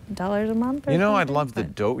 $9 a month. Or You know, something, I'd love the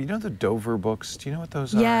the Dover books. Do you know what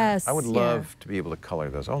those are? Yes. I would love to be able to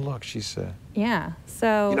color those. Oh, look, she's. Yeah.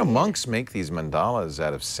 So. You know, monks make these mandalas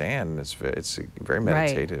out of sand. It's very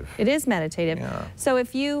meditative. Right. It is meditative. Yeah. So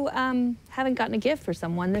if you haven't gotten a gift for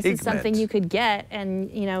someone, this is something you could get,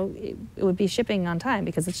 and you know it would be shipping on time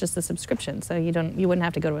because it's just a subscription. So you wouldn't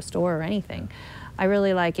have to go to a store or anything. I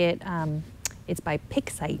really like it. It's by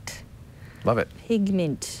Pixite. Love it.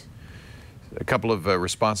 Pigment. A couple of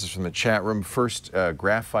responses from the chat room. First,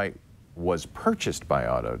 graphite was purchased by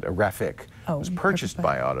Graphic was purchased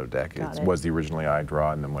by Autodeck. It was the originally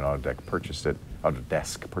iDraw, and then when Autodesk purchased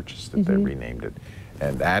it, they renamed it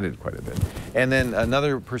and added quite a bit. And then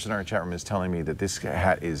another person in our chat room is telling me that this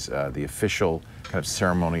hat is the official kind of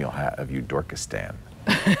ceremonial hat of Udorkistan.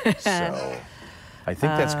 So I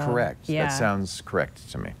think that's correct. Yeah. That sounds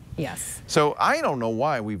correct to me. Yes. So I don't know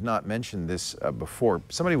why we've not mentioned this before.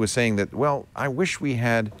 Somebody was saying that, well, I wish we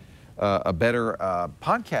had a better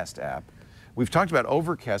podcast app. We've talked about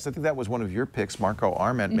Overcast. I think that was one of your picks. Marco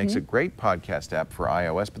Arment makes a great podcast app for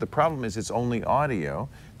iOS, but the problem is it's only audio.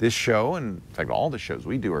 This show, and in fact all the shows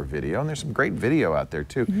we do are video, and there's some great video out there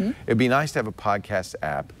too. It'd be nice to have a podcast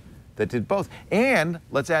app that did both. And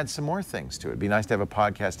let's add some more things to it. It'd be nice to have a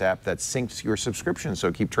podcast app that syncs your subscriptions,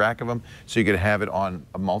 so keep track of them, so you could have it on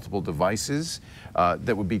multiple devices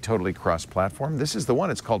that would be totally cross-platform. This is the one.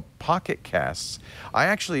 It's called Pocket Casts. I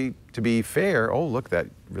actually, to be fair, oh look, that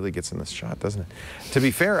really gets in this shot, doesn't it? To be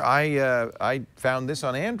fair, I found this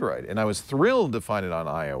on Android, and I was thrilled to find it on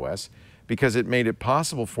iOS because it made it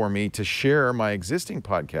possible for me to share my existing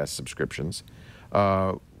podcast subscriptions.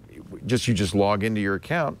 You just log into your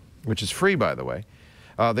account, which is free, by the way.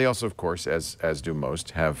 They also, of course, as do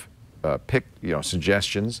most, have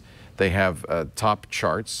suggestions. They have top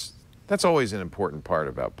charts. That's always an important part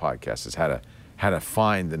about podcasts, is how to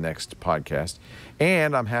find the next podcast.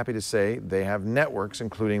 And I'm happy to say they have networks,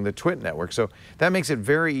 including the Twit network. So that makes it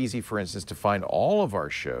very easy, for instance, to find all of our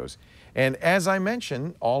shows. And as I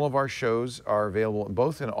mentioned, all of our shows are available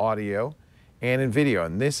both in audio and in video,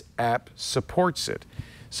 and this app supports it.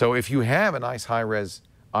 So if you have a nice high-res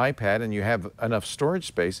iPad and you have enough storage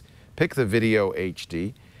space, pick the Video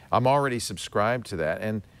HD. I'm already subscribed to that,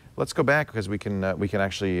 and let's go back because we can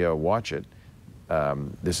actually watch it.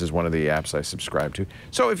 This is one of the apps I subscribe to.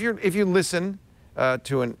 So if you listen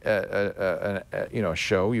to a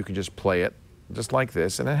show, you can just play it just like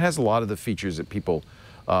this, and it has a lot of the features that people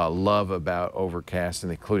love about Overcast,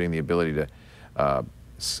 and including the ability to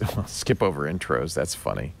skip over intros. That's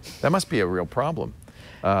funny. That must be a real problem.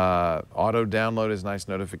 Auto download is nice,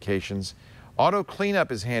 notifications. Auto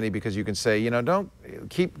cleanup is handy because you can say, don't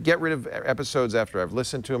get rid of episodes after I've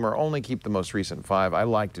listened to them, or only keep the most recent 5. I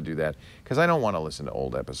like to do that because I don't want to listen to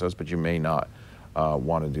old episodes, but you may not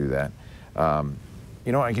want to do that.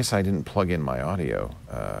 I guess I didn't plug in my audio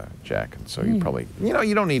jack, and so you probably, you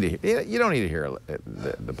don't need to hear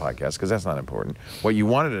the podcast because that's not important. What you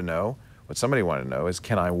wanted to know, what somebody wanted to know, is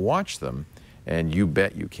can I watch them? And you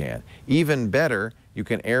bet you can. Even better, you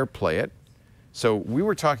can AirPlay it. So we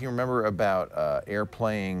were talking, remember, about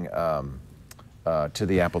AirPlaying to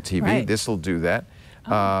the Apple TV. Right. This will do that.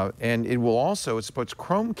 And it will also, it supports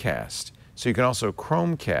Chromecast. So you can also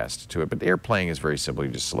Chromecast to it. But AirPlaying is very simple.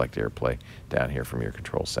 You just select AirPlay down here from your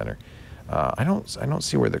control center. I don't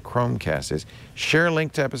see where the Chromecast is. Share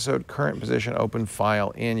link to episode, current position, open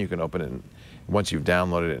file in. You can open it once you've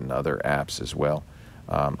downloaded it in other apps as well.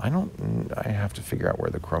 I have to figure out where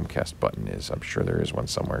the Chromecast button is. I'm sure there is one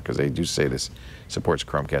somewhere because they do say this supports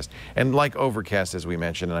Chromecast. And like Overcast, as we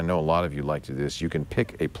mentioned, and I know a lot of you like to do this, you can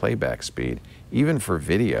pick a playback speed, even for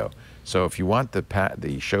video. So if you want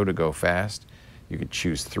the show to go fast, you could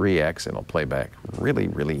choose 3x and it'll play back really,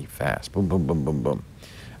 really fast. Boom, boom, boom, boom, boom.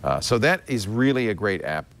 So that is really a great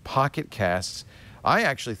app. Pocket Casts. I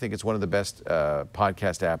actually think it's one of the best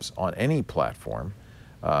podcast apps on any platform.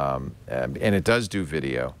 And it does do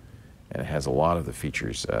video, and it has a lot of the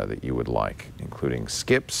features that you would like, including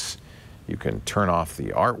skips. You can turn off the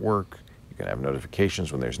artwork. You can have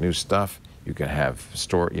notifications when there's new stuff. You can have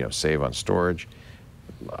save on storage.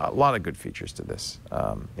 A lot of good features to this,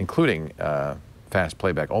 including fast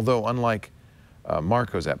playback. Although unlike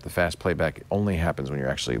Marco's app, the fast playback only happens when you're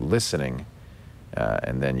actually listening,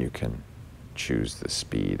 and then you can choose the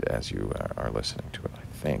speed as you are listening to it, I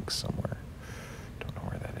think, somewhere.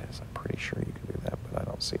 Where that is. I'm pretty sure you can do that, but I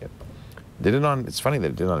don't see it. It's funny that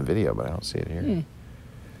it did it on video, but I don't see it here.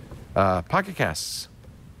 Pocket Casts.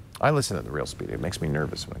 I listen at the real speed. It makes me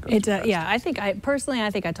nervous when it goes too fast. Yeah, I think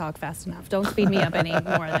I talk fast enough. Don't speed me up any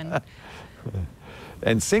more than.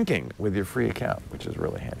 And syncing with your free account, which is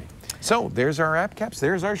really handy. So there's our app caps.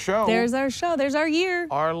 There's our show. There's our show. There's our year.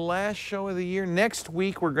 Our last show of the year. Next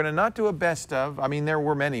week, we're going to not do a best of. I mean, there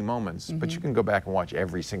were many moments, but you can go back and watch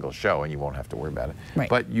every single show, and you won't have to worry about it. Right.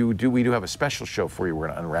 But we do have a special show for you. We're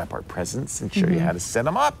going to unwrap our presents and show you how to set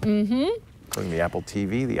them up, including the Apple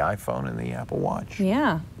TV, the iPhone, and the Apple Watch.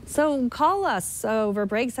 Yeah. So call us over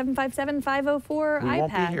break 757-504-IPAD. We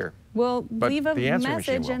won't be here. We'll leave a the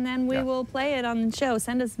message and then we will play it on the show.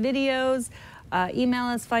 Send us videos, email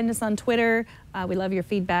us, find us on Twitter. We love your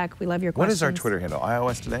feedback. We love your questions. What is our Twitter handle?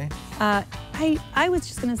 iOS Today? I was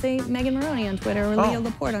just going to say Megan Maroney on Twitter or Leo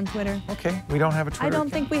Laporte on Twitter. Okay. We don't have a Twitter I don't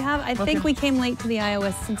account. think we have. I think we came late to the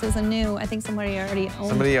iOS since it was a new. I think somebody already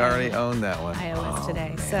owned that one. iOS Today.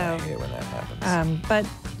 Man, So I hate when that happens. but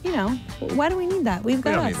you know, why do we need that? We've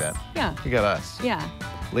got We don't us. need that. Yeah. You got us. Yeah.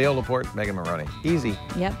 Leo Laporte, Megan Maroney. Easy.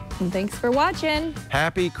 Yep. And thanks for watching.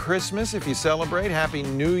 Happy Christmas if you celebrate. Happy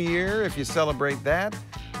New Year if you celebrate that.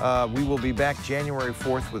 We will be back January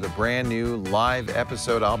 4th with a brand new live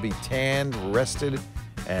episode. I'll be tanned, rested,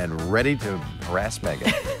 and ready to harass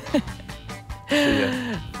Megan. See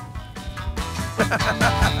ya.